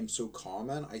they became so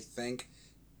common, I think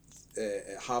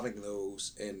having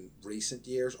those in recent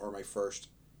years, or my first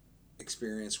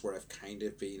experience where I've kind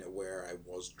of been aware I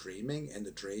was dreaming in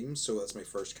the dream, so that's my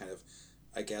first kind of,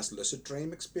 I guess, lucid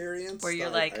dream experience. Where you're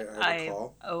like,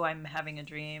 I'm having a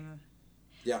dream.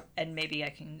 Yeah. And maybe I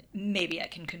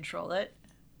can control it.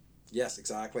 Yes,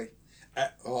 exactly. I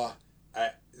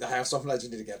have something I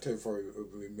just need to get to before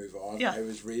we move on. Yeah. I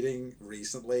was reading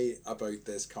recently about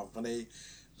this company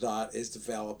that is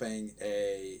developing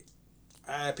a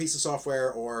piece of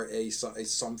software or a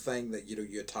something that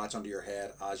you attach onto your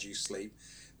head as you sleep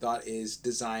that is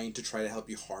designed to try to help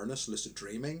you harness lucid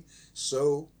dreaming.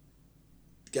 So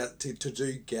get to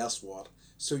do, guess what?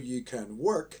 So you can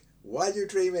work while you're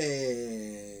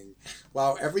dreaming.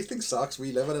 Wow, everything sucks.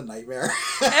 We live in a nightmare.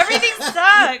 Everything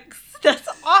sucks. That's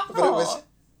awful. But it was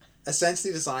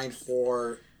essentially designed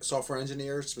for software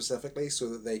engineers specifically, so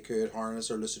that they could harness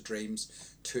their lucid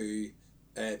dreams to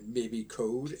maybe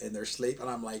code in their sleep. And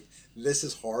I'm like, this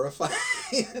is horrifying.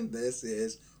 This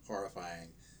is horrifying.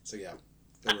 So yeah.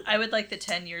 I would like the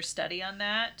 10-year study on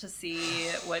that to see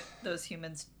what those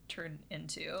humans turn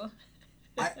into.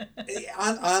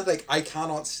 And like, I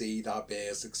cannot see that being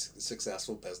a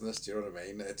successful business. Do you know what I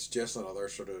mean? It's just another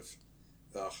sort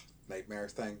of nightmare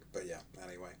thing. But yeah,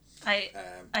 anyway. I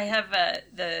have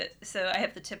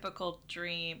the typical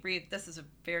dream. This is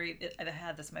I've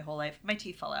had this my whole life. My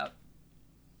teeth fell out.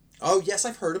 Oh yes,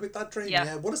 I've heard about that dream.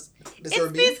 Yeah. What is there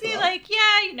a meaning for that? It's basically like,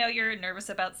 you're nervous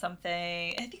about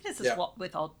something. I think this is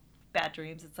with all bad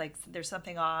dreams. It's like there's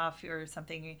something off, or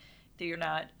something that you're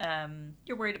not,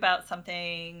 you're worried about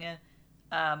something,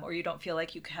 or you don't feel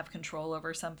like you have control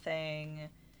over something.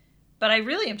 But I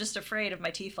really am just afraid of my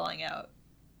teeth falling out.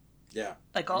 Yeah.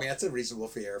 I mean, that's a reasonable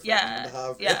fear for anyone to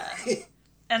have. Yeah.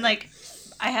 And like,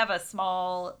 I have a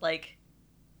small, like,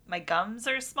 my gums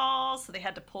are small, so they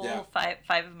had to pull five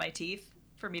of my teeth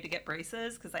for me to get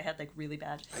braces because I had like really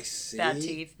bad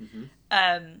teeth. Mm-hmm.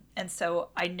 And so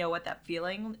I know what that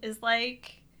feeling is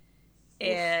like. Oof.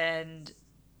 And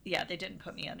yeah, they didn't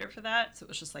put me under for that, so it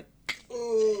was just like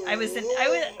I was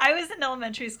in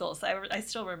elementary school, so I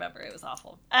still remember it was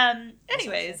awful.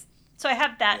 Anyways, so I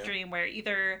have that dream where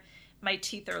either my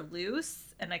teeth are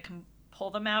loose and I can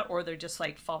pull them out, or they're just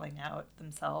like falling out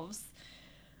themselves.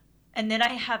 And then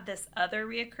I have this other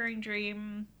reoccurring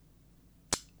dream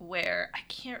where I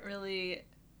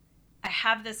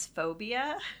have this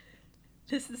phobia.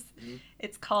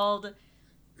 It's called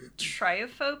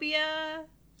triophobia.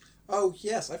 Oh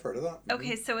yes, I've heard of that. Mm-hmm.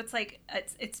 Okay, so it's like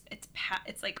it's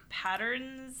like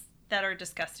patterns that are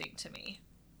disgusting to me,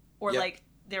 or like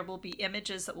there will be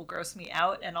images that will gross me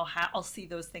out, and I'll see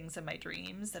those things in my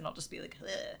dreams, and I'll just be like,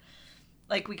 ugh.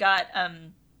 Like we got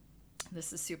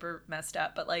this is super messed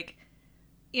up, but like,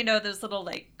 you know, those little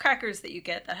like crackers that you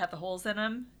get that have the holes in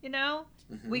them, you know,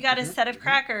 we got a set of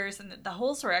crackers, and the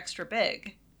holes were extra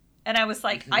big, and I was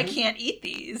like, I can't eat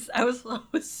these. I was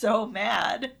so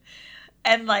mad.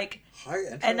 And like,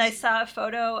 and I saw a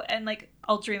photo, and like,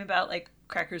 I'll dream about like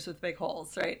crackers with big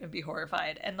holes, right, and be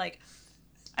horrified. And like,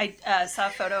 I saw a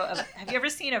photo of. Have you ever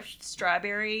seen a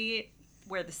strawberry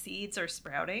where the seeds are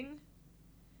sprouting?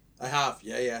 I have,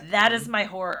 yeah. That is my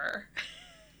horror.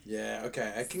 Yeah,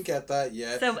 okay, I can get that.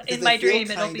 Yeah. So in my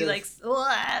dream, it'll be like,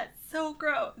 so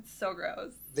gross. It's so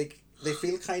gross. They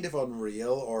feel kind of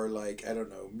unreal, or like, I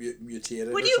don't know,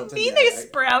 mutated. What do you mean they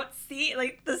sprout seed?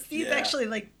 Like the seeds actually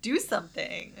like do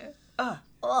something.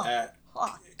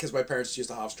 Because my parents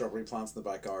used to have strawberry plants in the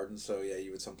back garden, so yeah,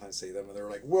 you would sometimes see them, and they were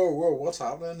like, "Whoa, what's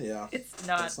happening?" Yeah, it's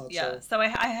not yeah. So I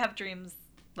have dreams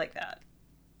like that,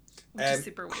 which is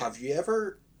super weird. Have you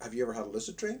ever had a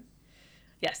lucid dream?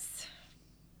 Yes.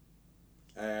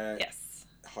 Yes.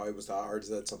 How was that, or is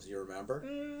that something you remember?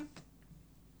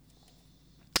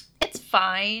 It's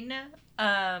fine.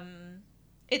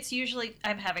 It's usually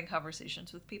I'm having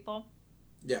conversations with people.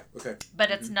 Yeah, okay. But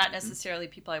it's not necessarily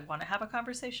people I want to have a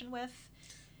conversation with.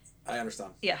 I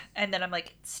understand. Yeah, and then I'm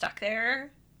like stuck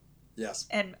there. Yes.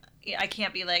 And I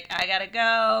can't be like, I gotta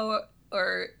go,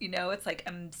 or, you know, it's like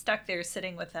I'm stuck there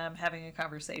sitting with them having a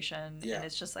conversation. Yeah. And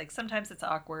it's just like sometimes it's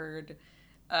awkward.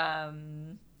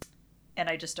 And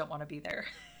I just don't want to be there.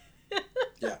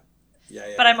 Yeah.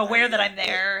 But I'm aware that I'm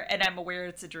there, and I'm aware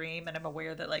it's a dream, and I'm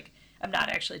aware that like I'm not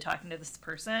actually talking to this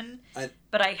person.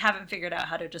 But I haven't figured out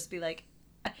how to just be like,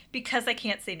 because I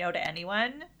can't say no to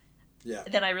anyone. Yeah.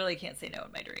 Then I really can't say no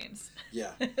in my dreams.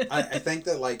 Yeah. I think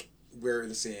that like we're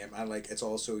the same, and like it's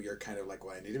also you're kind of like,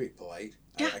 well, I need to be polite.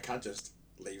 Yeah. I can't just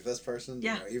leave this person.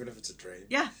 Yeah. You know, even if it's a dream.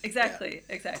 Yeah. Exactly.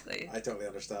 Yeah. Exactly. I totally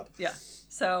understand. Yeah.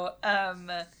 So,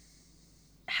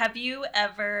 have you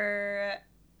ever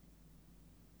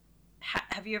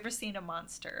seen a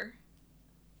monster?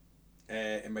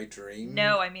 In my dream?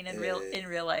 No, I mean in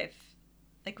real life.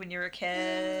 Like when you were a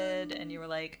kid and you were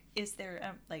like, is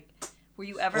there like, were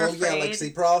you ever afraid? Oh yeah, like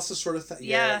sleep paralysis sort of thing.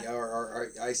 Yeah. Or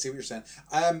I see what you're saying.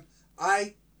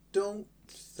 I don't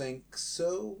think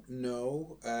so.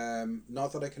 No.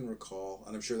 Not that I can recall,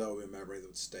 and I'm sure that would be a memory that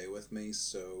would stay with me.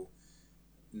 So,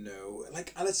 no.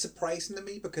 Like, and it's surprising to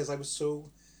me because I'm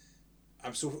so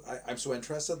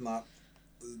interested in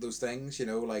those things, you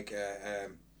know, like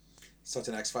such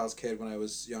an X-Files kid when I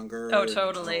was younger. Oh,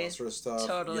 totally. And all that sort of stuff.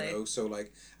 Totally. You know, so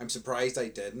like I'm surprised I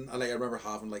didn't. And like I remember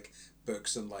having like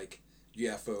books and like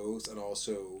UFOs and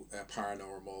also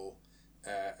paranormal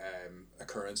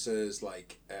occurrences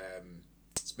like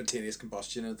spontaneous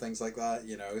combustion and things like that,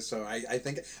 you know. So I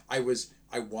think I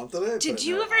wanted it. Did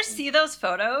you ever see those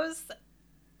photos?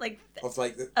 Like of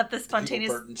the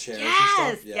spontaneous burnt in chairs yes,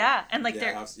 and stuff. Yeah. And like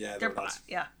they're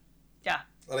yeah.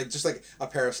 Like just like a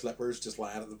pair of slippers just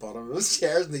lying at the bottom of those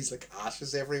chairs, and these like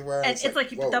ashes everywhere. And it's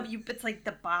like it's like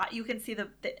the you can see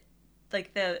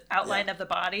the outline of the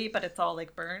body, but it's all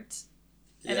like burnt,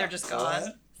 and they're just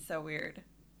gone. So weird.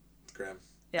 It's grim.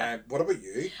 Yeah. What about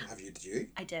you? Did you?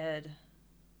 I did.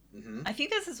 Mm-hmm. I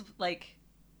think this is like.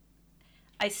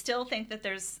 I still think that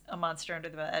there's a monster under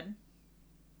the bed.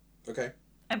 Okay.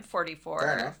 I'm 44.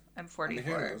 Fair enough. I'm 44. I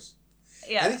mean, who knows?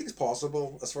 Yeah. Anything's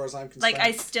possible as far as I'm concerned. Like,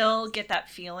 I still get that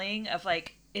feeling of,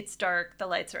 like, it's dark, the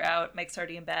lights are out, Mike's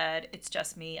already in bed, it's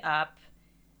just me up,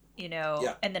 you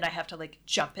know, and then I have to, like,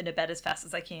 jump into bed as fast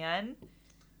as I can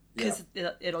because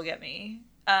it'll get me.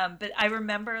 But I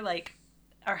remember, like,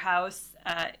 our house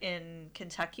in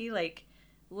Kentucky, like,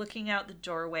 looking out the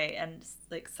doorway and,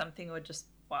 like, something would just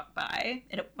walk by.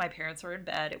 And my parents were in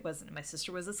bed. It wasn't, my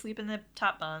sister was asleep in the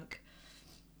top bunk.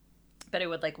 But it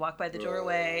would like walk by the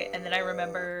doorway, and then I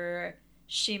remember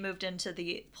she moved into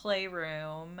the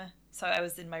playroom, so I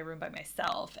was in my room by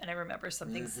myself, and I remember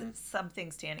something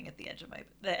standing at the end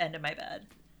of my bed.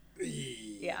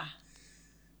 Yeah.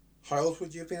 How old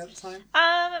would you have been at the time?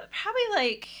 Probably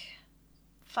like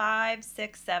 5,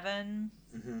 6, 7.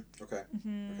 Okay.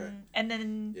 Okay. And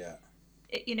then,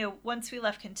 once we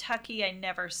left Kentucky, I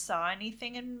never saw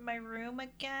anything in my room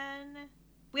again.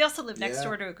 We also lived next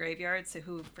door to a graveyard, so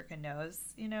who freaking knows,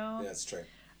 Yeah, that's true.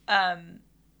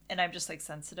 And I'm just like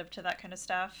sensitive to that kind of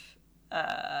stuff.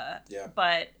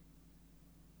 But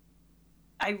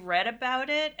I read about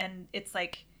it, and it's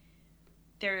like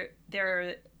they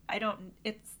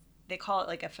call it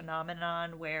like a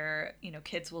phenomenon where,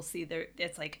 kids will see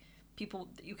it's like people,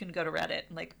 you can go to Reddit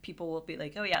and like people will be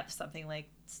like, oh yeah, something like,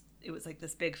 it was like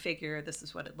this big figure, this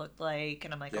is what it looked like.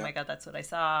 And I'm like, oh my God, that's what I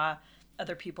saw.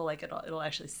 Other people, like it'll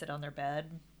actually sit on their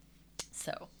bed.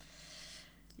 So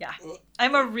yeah,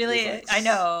 I'm a really, I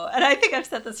know. And I think I've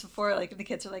said this before, like the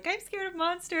kids are like, I'm scared of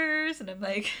monsters. And I'm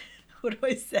like, what do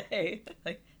I say?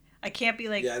 Like, I can't be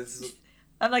like,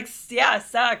 I'm like, yeah,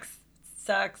 sucks.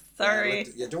 Sorry.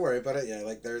 Yeah, don't worry about it. Yeah,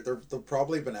 like they're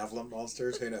probably benevolent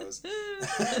monsters. Who knows?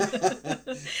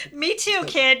 Me too,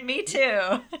 kid. Me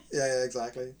too. Yeah,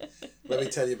 exactly. Let me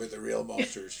tell you about the real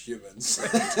monsters, humans.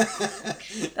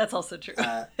 That's also true.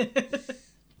 I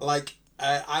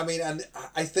mean, and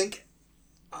I think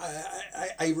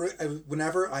I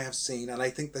whenever I have seen, and I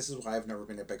think this is why I've never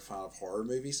been a big fan of horror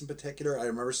movies in particular. I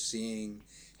remember seeing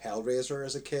Hellraiser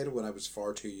as a kid when I was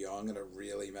far too young, and it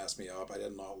really messed me up. I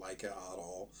did not like it at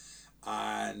all.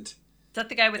 And is that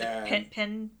the guy with the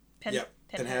pinhead,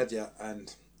 yeah,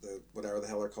 and the whatever the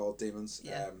hell they're called, demons.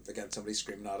 Yeah. Again, somebody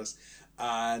screaming at us,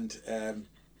 and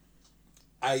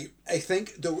I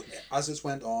think though as it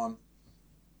went on,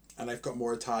 and I've got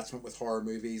more attachment with horror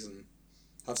movies and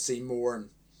have seen more and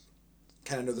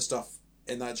kind of know the stuff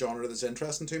in that genre that's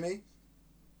interesting to me.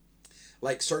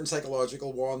 Like certain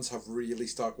psychological ones have really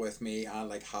stuck with me and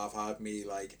like have had me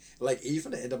like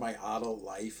even into my adult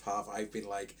life I've been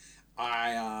like,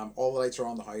 I am all the lights are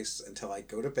on the house until I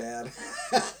go to bed.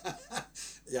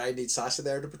 Yeah, I need Sasha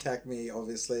there to protect me,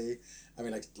 obviously. I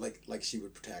mean, like she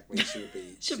would protect me.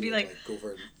 She'd be like go over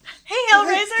and, hey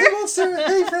Hellraiser, hey monster,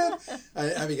 hey friend.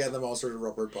 I be getting the monster to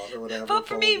rubber butt or whatever. Vote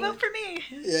for me.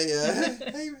 Yeah.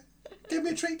 Hey, give me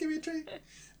a treat.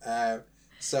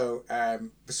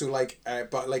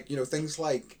 But like, things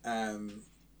like I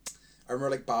remember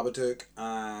like Babadook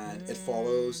and It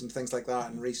Follows and things like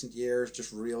that in recent years,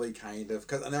 just really kind of,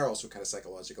 and they're also kind of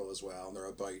psychological as well, and they're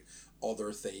about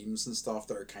other themes and stuff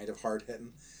that are kind of hard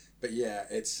hitting. But yeah,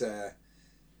 it's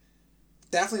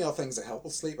definitely not things that help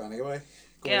with sleep anyway.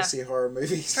 Going to see horror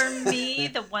movies. For me,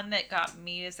 the one that got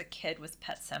me as a kid was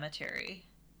Pet Sematary.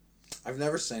 I've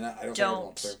never seen it. I don't think I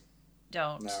want to.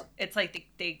 Don't. No. It's like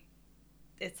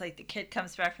it's like the kid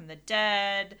comes back from the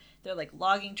dead. They're like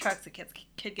logging trucks. The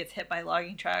kid gets hit by a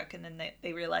logging truck, and then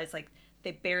they realize like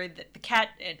they buried the cat.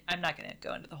 And I'm not going to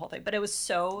go into the whole thing, but it was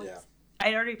so. Yeah.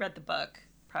 I'd already read the book,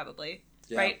 probably.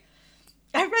 Yeah. Right.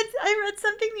 I read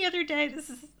something the other day. This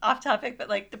is off topic, but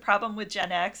like the problem with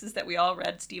Gen X is that we all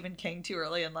read Stephen King too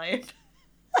early in life.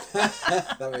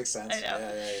 That makes sense. I know.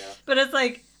 Yeah. But it's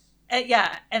like,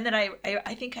 yeah. And then I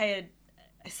think I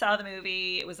saw the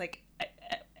movie. It was like.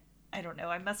 I don't know.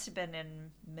 I must have been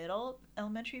in middle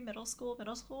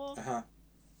school. Uh-huh.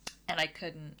 And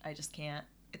I just can't.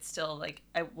 It's still like,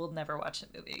 I will never watch the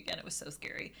movie again. It was so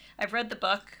scary. I've read the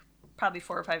book probably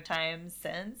 4 or 5 times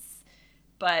since,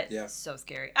 but so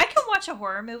scary. I can watch a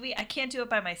horror movie. I can't do it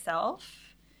by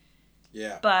myself.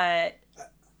 Yeah. But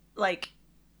like,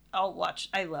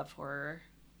 I love horror.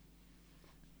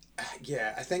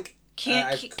 Yeah, I think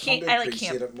campy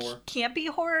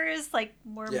horror is like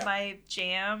more my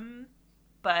jam,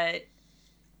 but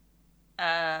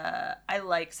I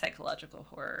like psychological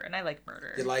horror and I like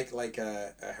murder. You like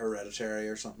a Hereditary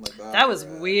or something like that? That was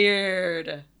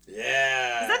weird.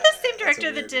 Yeah. Is that the same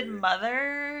director that did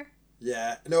Mother?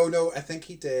 Yeah. No, I think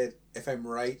he did. If I'm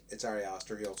right, it's Ari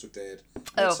Aster. He also did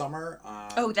Midsummer.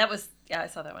 That was, I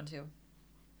saw that one too.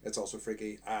 It's also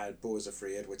freaky. Beau is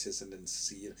Afraid, which is an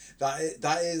insane. That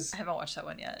is. I haven't watched that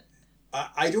one yet.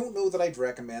 I don't know that I'd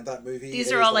recommend that movie.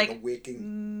 These are all like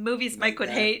movies Mike would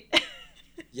hate.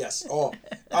 Yes. Oh,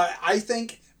 I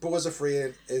think Beau is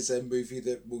Afraid is a movie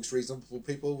that most reasonable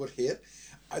people would hate.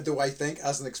 Though I think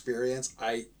as an experience,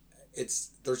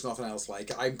 there's nothing else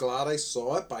like it. I'm glad I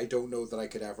saw it, but I don't know that I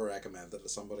could ever recommend it to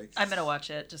somebody. I'm gonna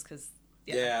watch it just because.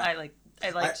 Yeah. I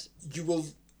liked.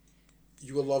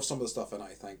 You will love some of the stuff in it,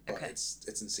 I think, but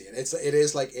it's insane. It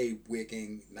is like a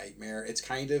waking nightmare. It's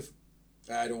kind of,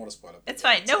 I don't want to spoil it. It's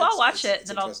fine. I'll watch it and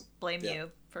then I'll blame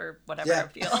you for whatever I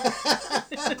feel.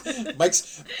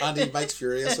 Mike's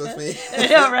furious with me. I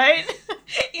know, right?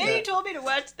 Yeah, you told me to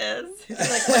watch this. He's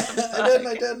like, what the fuck?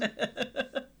 I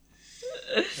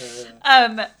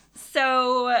didn't.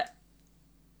 So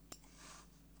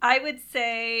I would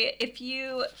say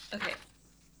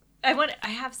I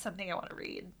have something I want to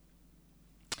read.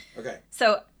 Okay.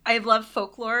 So I love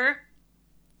folklore.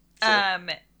 Sure.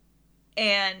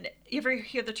 And you ever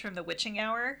hear the term the witching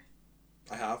hour?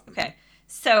 I have. Okay.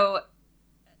 So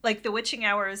like the witching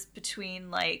hour is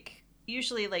between like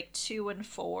usually like 2 and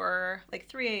 4, like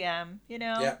 3 a.m., you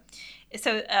know? Yeah.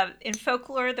 So in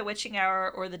folklore, the witching hour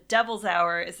or the devil's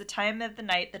hour is the time of the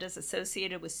night that is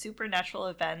associated with supernatural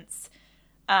events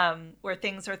where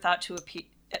things are thought to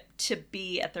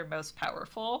be at their most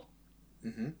powerful.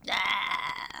 Mm-hmm.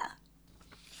 Ah.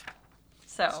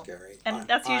 So, scary. And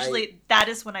that's usually, that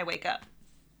is when I wake up.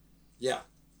 Yeah.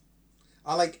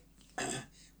 I like,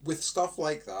 with stuff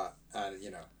like that, and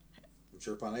you know, I'm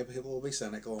sure plenty of people will be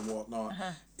cynical and whatnot,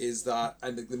 is that,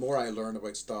 and the more I learn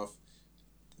about stuff,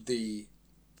 the,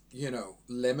 you know,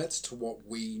 limits to what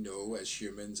we know as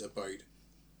humans about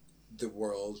the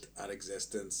world and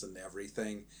existence and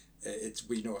everything,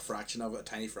 we know a fraction of it, a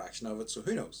tiny fraction of it, so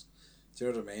who knows? Do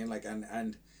you know what I mean? Like,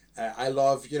 and I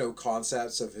love, you know,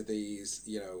 concepts of these,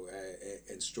 you know,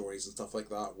 in stories and stuff like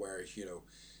that, where, you know,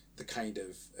 the kind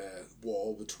of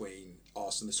wall between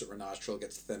us and the supernatural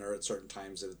gets thinner at certain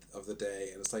times of the day,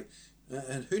 and it's like,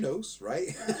 and who knows, right?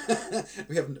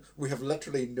 we have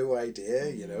literally no idea,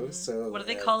 you know. So what do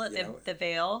they call it? The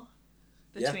veil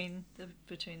between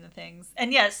the things,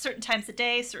 and yes, certain times of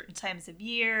day, certain times of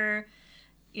year,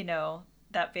 you know,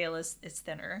 that veil is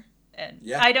thinner. And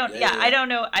I don't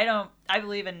know. I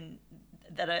believe in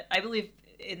that. I believe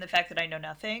in the fact that I know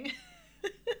nothing.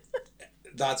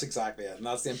 That's exactly it, and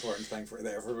that's the important thing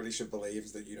that everybody should believe,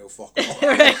 is that you know fuck all.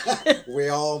 Right. We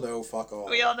all know fuck all.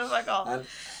 We all know fuck all. And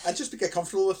just get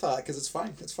comfortable with that, because it's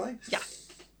fine. It's fine. Yeah.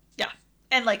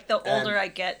 And like the older I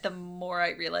get, the more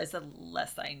I realize the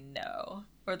less I know,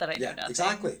 or that I know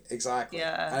nothing. Exactly.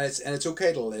 Yeah. And it's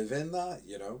okay to live in that,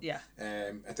 you know. Yeah.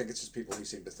 I think it's just people who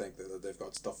seem to think that they've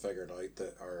got stuff figured out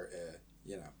that are,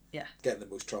 you know. Yeah. Getting the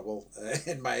most trouble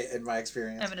in my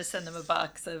experience. I'm gonna send them a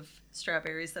box of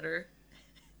strawberries that are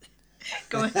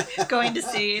going to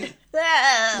seed.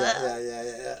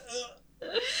 Yeah.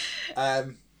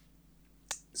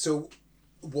 So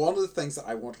one of the things that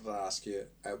I wanted to ask you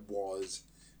was,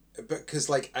 because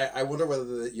like I wonder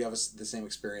whether you have the same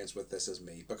experience with this as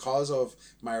me, because of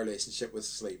my relationship with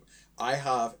sleep. I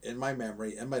have in my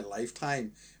memory, in my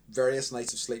lifetime, various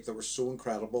nights of sleep that were so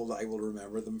incredible that I will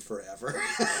remember them forever.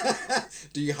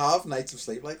 Do you have nights of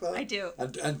sleep like that? I do.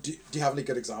 And do you have any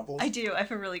good examples? I do. I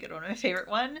have a really good one. My favorite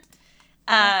one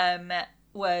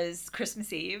was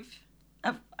Christmas Eve.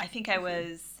 I think I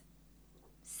was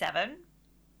 7.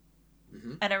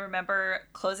 Mm-hmm. And I remember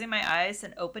closing my eyes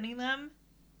and opening them.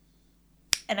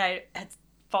 And I had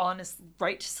fallen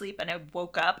right to sleep, and I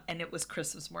woke up and it was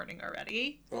Christmas morning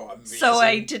already. Oh, amazing. So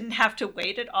I didn't have to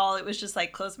wait at all. It was just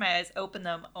like close my eyes, open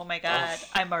them. Oh my God,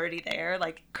 I'm already there.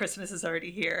 Like Christmas is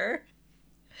already here.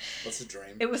 That's a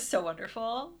dream. It was so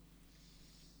wonderful.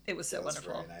 It was so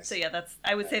wonderful. Very nice. So yeah,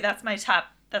 I would say that's my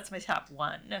top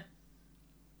one.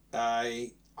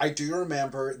 I do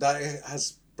remember that it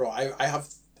has, bro. I have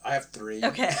 3.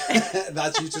 Okay.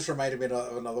 That's, you just reminded me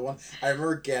of another one. I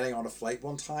remember getting on a flight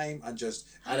one time and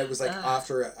it was like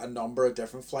after a number of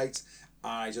different flights,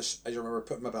 I remember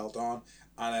putting my belt on,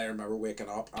 and I remember waking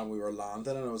up and we were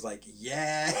landing, and I was like,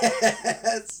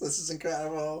 yes, this is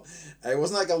incredible. It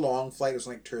wasn't like a long flight, it was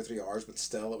like 2 or 3 hours, but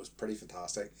still it was pretty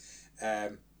fantastic.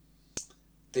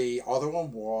 The other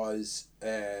one was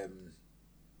or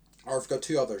I've got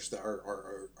 2 others that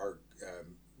are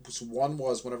so one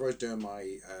was whenever I was doing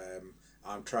my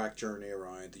Amtrak journey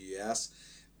around the US.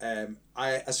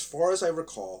 As far as I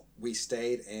recall, we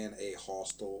stayed in a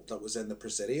hostel that was in the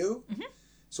Presidio. Mm-hmm.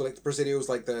 So like the Presidio is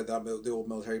like the old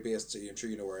military base. So I'm sure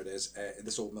you know where it is.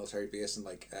 This old military base in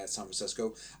like San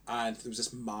Francisco, and there was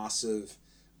this massive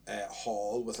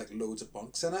hall with like loads of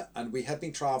bunks in it. And we had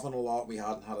been traveling a lot. We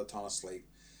hadn't had a ton of sleep.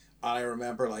 And I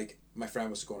remember like my friend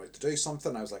was going out to do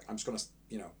something. I was like, I'm just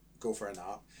gonna go for a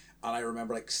nap. And I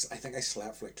remember, like, I think I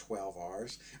slept for like 12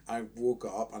 hours. I woke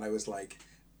up and I was like,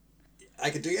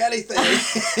 I could do anything.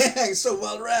 I'm so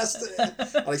well rested.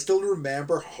 And I still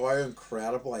remember how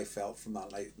incredible I felt from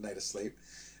that night of sleep.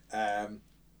 The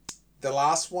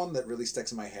last one that really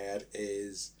sticks in my head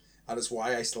is, and it's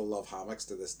why I still love hammocks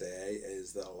to this day,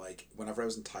 is that like whenever I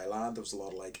was in Thailand, there was a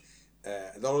lot of like,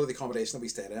 a lot of the accommodation that we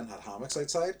stayed in had hammocks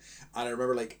outside. And I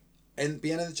remember like and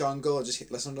being in the jungle and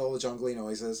just listening to all the jungly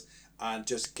noises and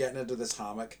just getting into this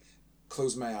hammock,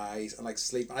 close my eyes and like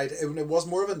sleep. It was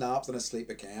more of a nap than a sleep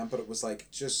again, but it was like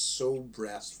just so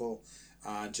restful,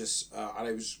 and just and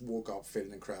I just woke up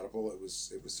feeling incredible. It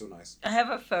was so nice. I have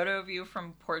a photo of you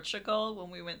from Portugal when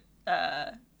we went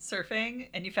surfing,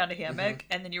 and you found a hammock,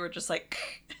 and then you were just like.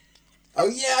 Oh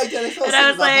yeah, I did. I fell and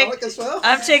I was like, as well.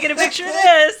 I'm taking a picture of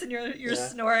this, and you're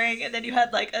snoring, and then you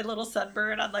had like a little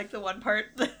sunburn on like the one part,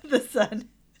 the sun.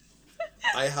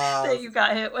 I have that you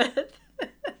got hit with.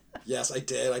 Yes, I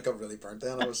did. I got really burnt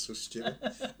then. I was so stupid.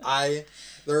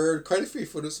 There are quite a few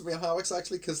photos of me in hammocks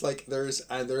actually, because like there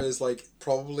is like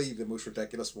probably the most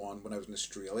ridiculous one when I was in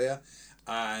Australia,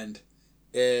 and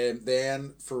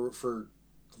then for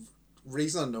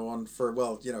reason unknown,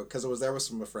 because I was there with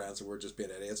some of my friends who were just being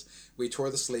idiots, we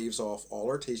tore the sleeves off all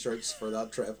our t-shirts for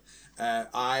that trip.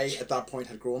 I at that point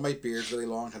had grown my beard really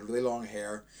long, had really long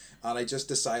hair, and I just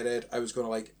decided I was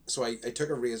gonna I took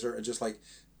a razor and just like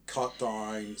cut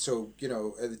down, so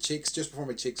the cheeks, just before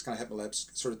my cheeks kind of hit my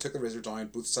lips, sort of took the razor down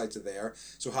both sides of there,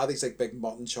 so I had these like big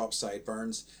mutton chop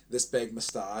sideburns, this big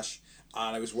moustache,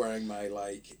 and I was wearing my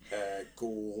like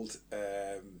gold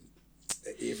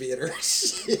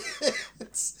aviators.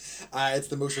 It's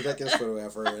the most ridiculous photo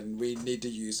ever, and we need to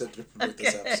use it to promote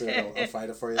this episode. I'll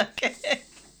find it for you. Okay.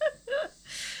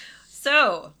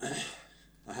 So,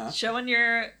 showing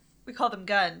we call them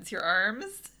guns, your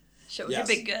arms. Showing your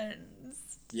big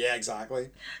guns. Yeah,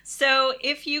 exactly. So,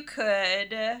 if you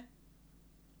could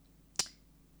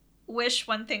wish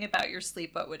one thing about your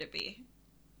sleep, what would it be?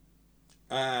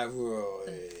 I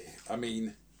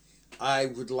mean, I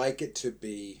would like it to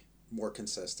be more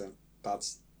consistent.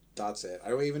 That's it. I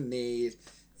don't even need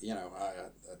 8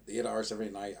 hours every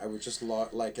night. I would just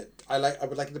like it. I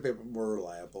would like it to be a bit more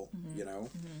reliable.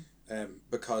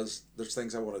 Because there's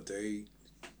things I want to do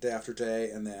day after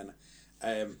day, and then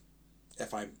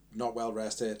if I'm not well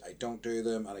rested, I don't do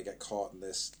them, and I get caught in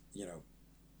this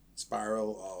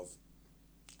spiral of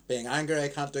being angry I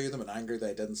can't do them, and angry that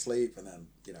I didn't sleep, and then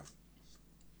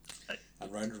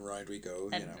and round we go.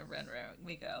 And round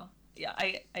we go. Yeah,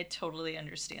 I totally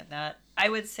understand that. I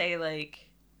would say, like,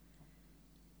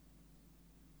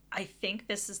 I think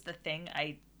this is the thing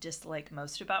I dislike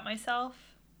most about myself.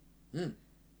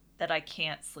 That I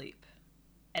can't sleep.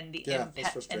 And the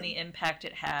impact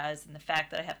it has, and the fact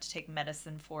that I have to take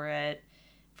medicine for it.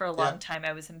 For a long time,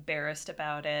 I was embarrassed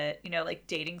about it. Like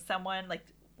dating someone, like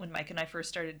when Mike and I first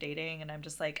started dating, and I'm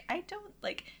just like, I don't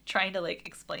like trying to like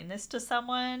explain this to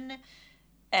someone.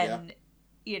 And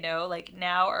like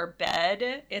now our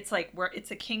bed, it's like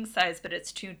it's a king size, but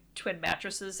it's two twin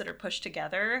mattresses that are pushed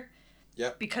together.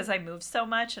 Yep. Because I move so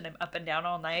much and I'm up and down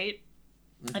all night.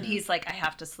 And he's like, I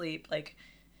have to sleep. Like,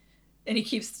 and he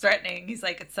keeps threatening. He's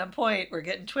like, at some point we're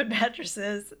getting twin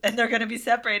mattresses and they're going to be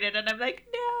separated. And I'm like,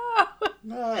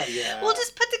 no. We'll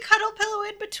just put the cuddle pillow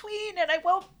in between and I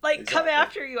won't come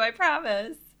after you. I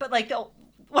promise. But like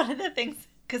one of the things,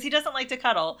 because he doesn't like to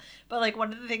cuddle, but like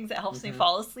one of the things that helps me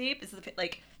fall asleep is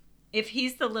like if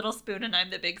he's the little spoon and I'm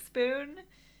the big spoon,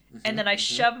 and then I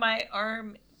shove my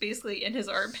arm basically in his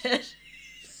armpit.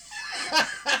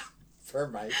 For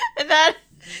Mike. And that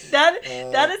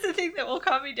is the thing that will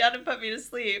calm me down and put me to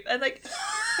sleep. And like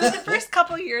for the first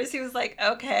couple of years he was like,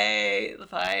 okay,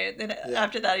 fine. Then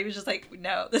after that he was just like,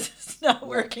 no, this is not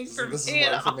working for me. This is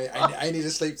working for me. I need to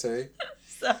sleep too.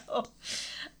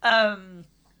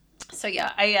 So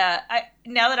yeah, I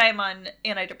now that I'm on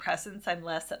antidepressants, I'm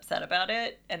less upset about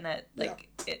it, and that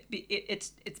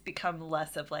it's become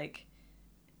less of like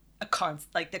the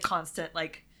constant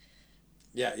like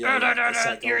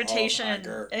irritation,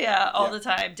 all the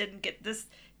time. Didn't get this,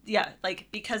 like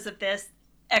because of this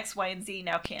X, Y, and Z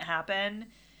now can't happen.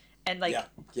 And like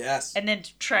and then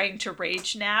trying to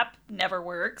rage nap never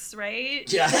works,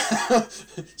 right? Yeah.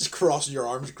 Just crossing your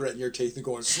arms, gritting your teeth and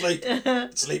going, sleep now.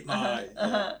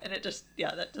 And it just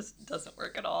that just doesn't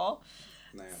work at all.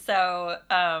 No. So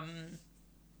I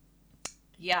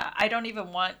don't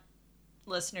even want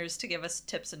listeners to give us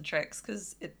tips and tricks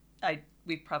because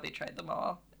we've probably tried them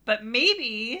all, but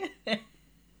maybe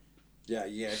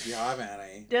if you have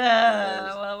any.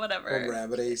 Well, whatever. Or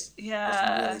remedies.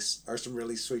 Yeah. Or some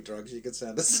really sweet drugs you could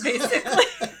send us. Basically.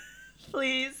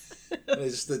 Please.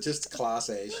 Just class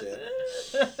A shit.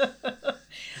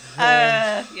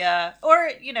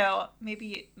 Or,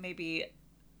 maybe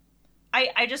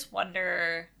I just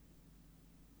wonder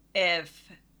if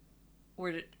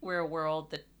we're a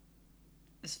world that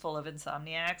is full of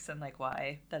insomniacs and like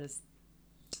why that is,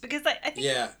 because I think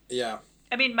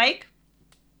I mean Mike,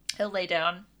 he'll lay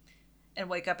down and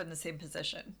wake up in the same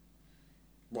position.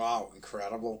 Wow,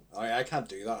 incredible. I can't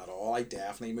do that at all. I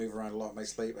definitely move around a lot in my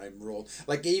sleep. I roll.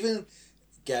 Like, even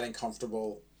getting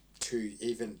comfortable to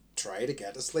even try to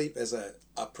get to sleep is a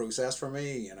process for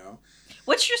me, you know?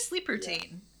 What's your sleep Yeah.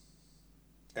 routine?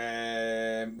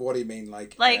 What do you mean?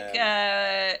 Like,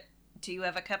 do you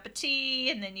have a cup of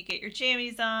tea and then you get your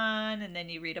jammies on and then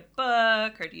you read a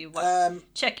book, or do you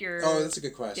check your? Oh, that's a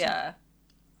good question. Yeah.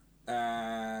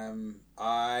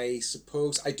 I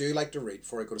suppose I do like to read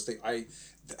before I go to sleep.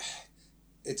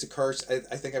 It's a curse. I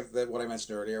think what I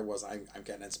mentioned earlier was I'm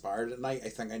getting inspired at night. I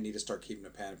think I need to start keeping a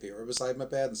pen and paper beside my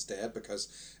bed instead,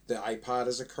 because the iPad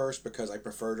is a curse, because I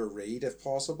prefer to read if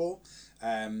possible,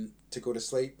 to go to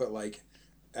sleep. But like,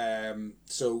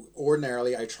 so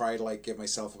ordinarily I try to like give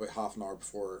myself about half an hour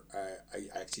before I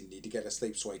actually need to get to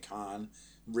sleep so I can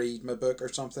read my book or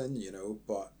something, you know.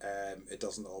 But it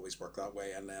doesn't always work that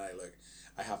way. And then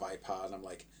I have iPad and I'm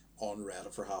like on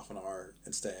Reddit for half an hour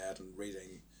instead and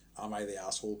reading Am I the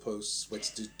Asshole posts,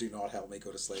 which do not help me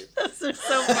go to sleep. Those are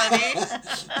so funny.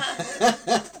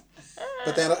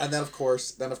 But then of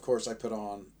course I put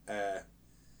on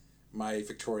my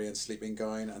Victorian sleeping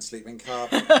gown and sleeping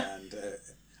cap, and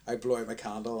I blow out my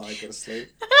candle and I go to sleep.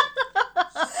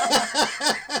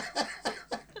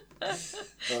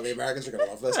 Well, the Americans are going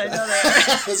to love this. I know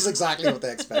This is exactly what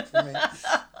they expect from me.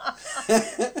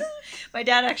 My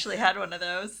dad actually had one of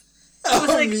those.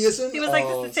 Amazing. He was like,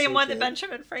 it's the same one that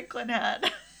Benjamin Franklin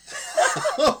had.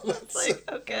 It's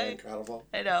like, okay. Incredible.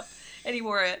 I know. And he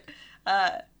wore it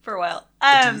for a while.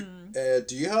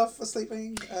 Do you have a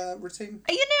sleeping routine?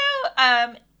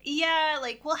 Yeah,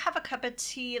 like we'll have a cup of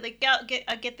tea. Like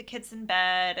I'll get the kids in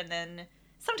bed, and then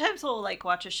sometimes we'll like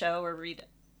watch a show or read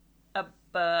a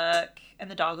book,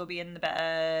 and the dog will be in the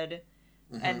bed.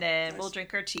 Mm-hmm. And then we'll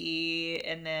drink our tea,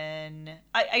 and then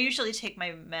I usually take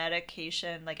my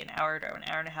medication like an hour to an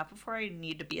hour and a half before I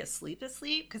need to be asleep,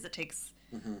 because it takes...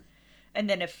 Mm-hmm. And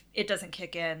then if it doesn't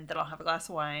kick in, then I'll have a glass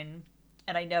of wine.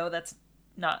 And I know that's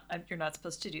not... You're not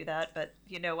supposed to do that, but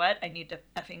you know what? I need to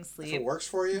effing sleep. If it works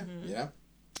for you, mm-hmm. Yeah.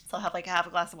 So I'll have like half a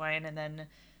glass of wine, and then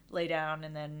lay down,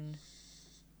 and then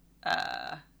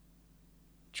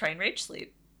try and rage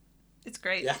sleep. It's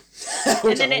great. Yeah.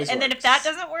 and then if that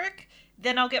doesn't work...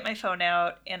 Then I'll get my phone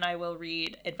out and I will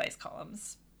read advice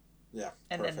columns. Yeah,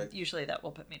 and perfect. Then usually that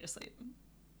will put me to sleep.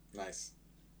 Nice.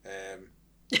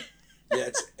 Yeah,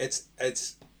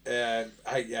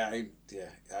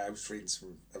 I was reading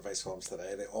some advice columns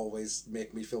today. They always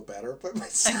make me feel better about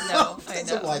myself. I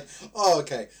know. I'm like, oh,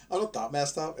 okay, I'm not that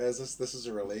messed up. This is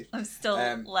a relief. I'm still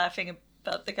laughing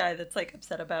about the guy that's like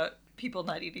upset about people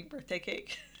not eating birthday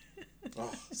cake.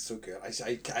 Oh, so good.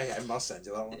 I must send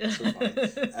you that one. It's so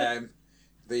funny.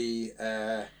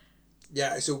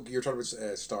 So you're talking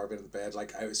about starving in the bed.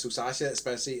 So Sasha,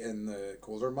 especially in the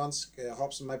colder months,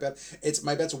 hops in my bed.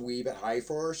 My bed's a wee bit high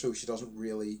for her, so she can't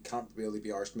really be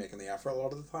arsed making the effort a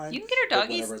lot of the time. You can get her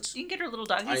doggies. You can get her little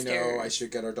doggy stairs. I know I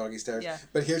should get her doggy stairs. Yeah.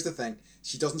 But here's the thing: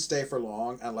 she doesn't stay for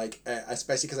long, and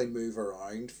especially because I move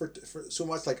around for so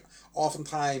much. Like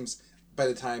oftentimes, by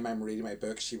the time I'm reading my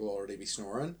book, she will already be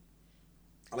snoring.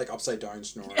 Like upside down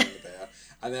snoring in the bed,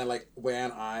 and then like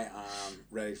when I am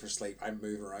ready for sleep, I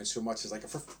move around so much. It's like,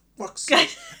 for fuck's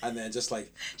sake, and then just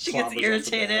like she gets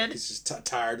irritated. She's just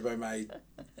tired by my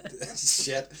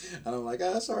shit, and I'm like,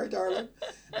 sorry, darling.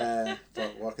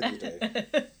 But what can you do?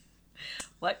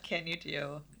 What can you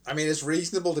do? I mean, it's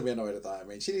reasonable to be annoyed at that. I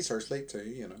mean, she needs her sleep too,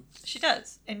 you know. She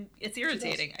does, and it's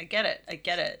irritating. I get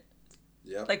it.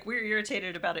 Yeah. Like we're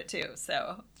irritated about it too.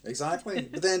 So. Exactly,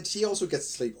 but then she also gets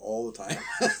to sleep all the time.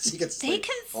 She gets to sleep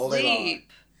all day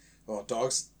long. Oh,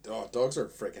 dogs are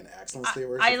freaking excellent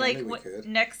sleepers. I like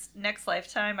next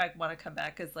lifetime. I want to come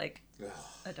back as like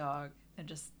a dog and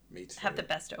just have the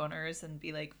best owners and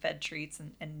be like fed treats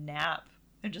and nap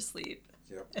and just sleep.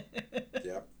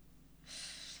 Yep.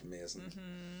 Amazing.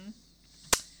 Mm-hmm.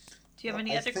 Do you have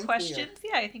any other questions?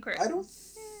 I think we're. I don't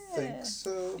think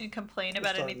so. You complain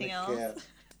about anything else?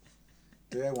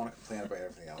 Do I want to complain about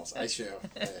everything else? I should.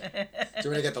 Do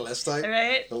you want to get the list out?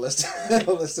 Right. The list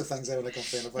of things I want to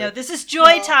complain about. No, this is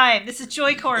joy time. This is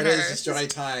joy corner. It is joy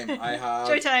time. I have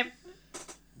joy time.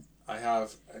 I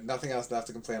have nothing else left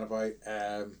to complain about.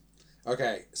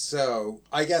 Okay, so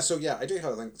I guess so. Yeah, I do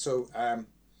have a thing. So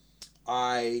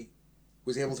I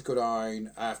was able to go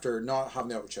down after not having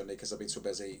the opportunity because I've been so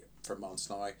busy for months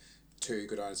now to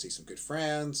go down and see some good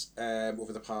friends.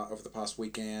 Over the past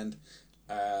weekend.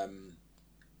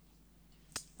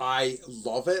 I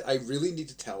love it. I really need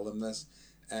to tell them this.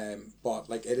 But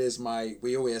like it is my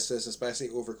wee oasis, especially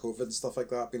over COVID and stuff like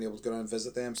that. Being able to go down and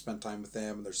visit them, spend time with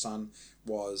them, and their son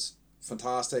was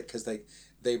fantastic because they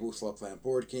both love playing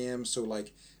board games. So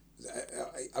like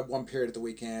at one period of the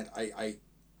weekend, I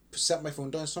set my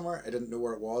phone down somewhere. I didn't know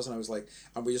where it was, and I was like,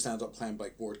 and we just ended up playing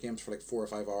like board games for like 4 or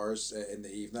 5 hours in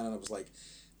the evening, and I was like,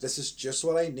 this is just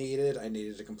what I needed. I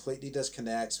needed to completely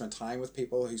disconnect, spend time with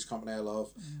people whose company I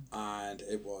love, and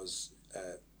it was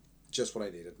just what I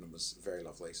needed, and it was very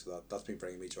lovely. So that's been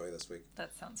bringing me joy this week.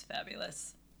 That sounds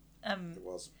fabulous. It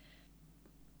was.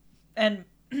 And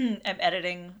I'm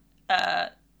editing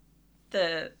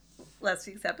the last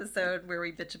week's episode where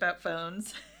we bitch about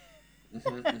phones.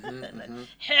 So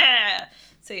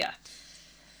yeah,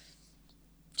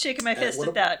 shaking my fist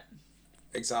at that.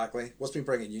 Exactly. What's been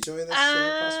bringing you joy this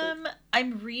past week?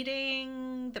 I'm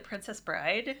reading The Princess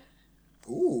Bride.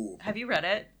 Ooh. Have you read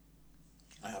it?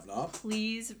 I have not.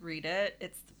 Please read it.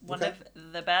 It's one of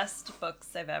the best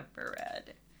books I've ever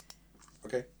read.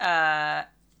 Okay.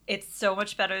 It's so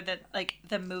much better than, like,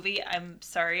 the movie. I'm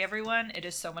sorry, everyone. It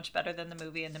is so much better than the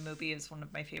movie, and the movie is one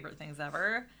of my favorite things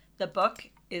ever. The book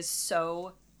is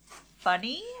so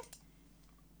funny.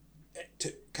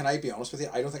 Can I be honest with you?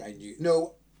 I don't think I knew.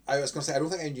 No, I was going to say, I don't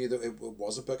think I knew that it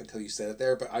was a book until you said it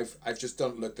there, but I've just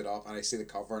looked it up, and I see the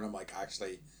cover, and I'm like,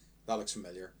 actually, that looks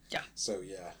familiar. Yeah. So,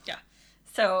 yeah. Yeah.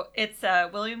 So, it's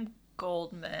William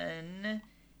Goldman,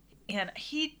 and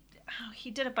he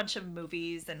did a bunch of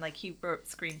movies, and, like, he wrote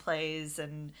screenplays,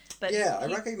 but I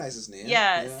recognize his name.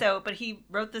 Yeah, but he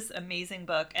wrote this amazing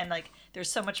book, and, like,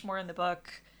 there's so much more in the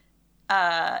book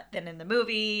than in the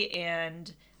movie,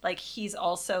 and... like, he's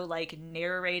also, like,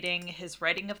 narrating his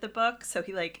writing of the book. So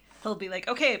he'll be like,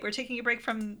 okay, we're taking a break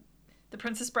from The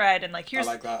Princess Bride. And, like, here's,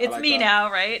 it's me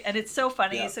now, right? And it's so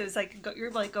funny. Yeah. So it's like,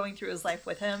 you're, like, going through his life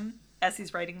with him as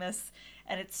he's writing this.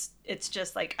 And it's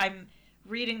just, like, I'm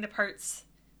reading the parts,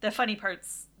 the funny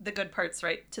parts, the good parts,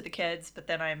 right, to the kids. But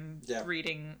then I'm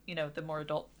reading, the more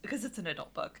adult, because it's an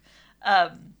adult book.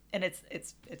 And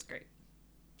it's great.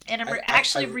 And I'm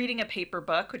actually reading a paper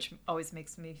book, which always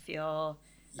makes me feel...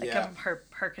 like I'm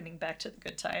hearkening back to the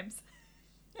good times.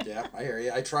 Yeah, I hear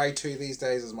you. I try to these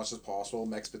days as much as possible,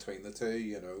 mix between the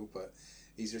two, but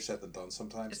easier said than done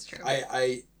sometimes. It's true.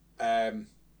 I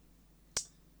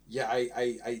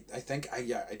think I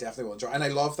definitely will enjoy, and I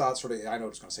love that sort of. I know what I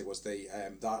was going to say was the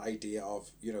that idea of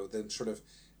the sort of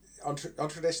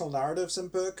untraditional narratives in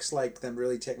books, like them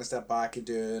really taking a step back and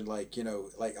doing like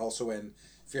also in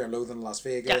Fear and Loathing in Las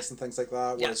Vegas and things like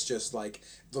that, where it's just like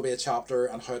there'll be a chapter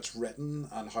and how it's written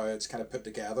and how it's kind of put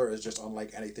together is just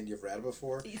unlike anything you've read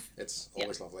before. It's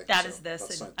always lovely. That is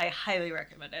this, and I highly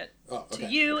recommend it to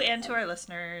you and to our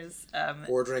listeners.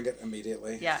 Ordering it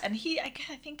immediately. Yeah, and I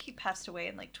think he passed away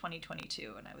in like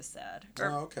 2022, and I was sad.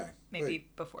 Or maybe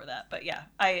before that, but yeah,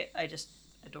 I just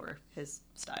adore his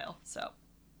style. So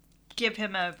give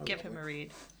him a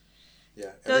read.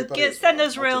 Yeah, send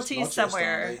those royalties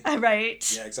somewhere, right?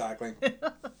 Yeah, exactly. So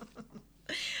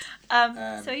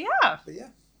yeah. But yeah,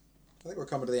 I think we're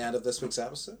coming to the end of this week's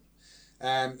episode.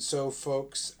 So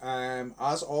folks,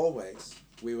 as always,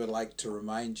 we would like to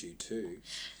remind you to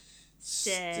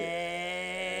stay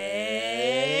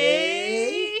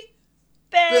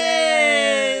Bendy.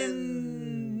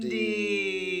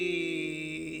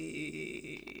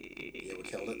 Yeah, we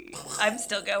killed it. I'm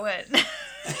still going.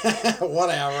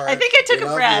 Whatever. I think I took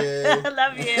a breath. I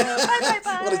love you.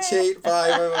 Bye. What a cheat.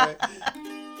 Bye.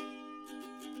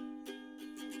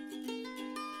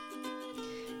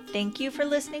 Thank you for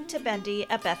listening to Bendy,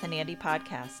 a Beth and Andy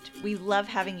podcast. We love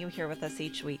having you here with us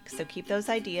each week, so keep those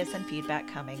ideas and feedback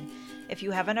coming. If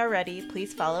you haven't already,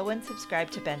 please follow and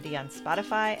subscribe to Bendy on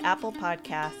Spotify, Apple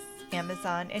Podcasts,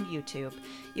 Amazon, and YouTube.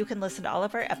 You can listen to all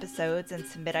of our episodes and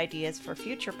submit ideas for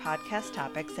future podcast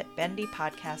topics at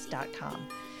bendypodcast.com.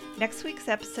 Next week's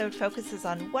episode focuses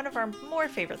on one of our more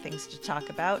favorite things to talk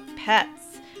about,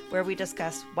 pets, where we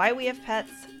discuss why we have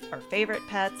pets, our favorite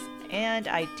pets, and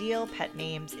ideal pet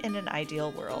names in an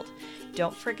ideal world.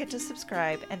 Don't forget to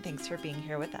subscribe, and thanks for being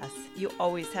here with us. You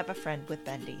always have a friend with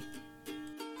Bendy.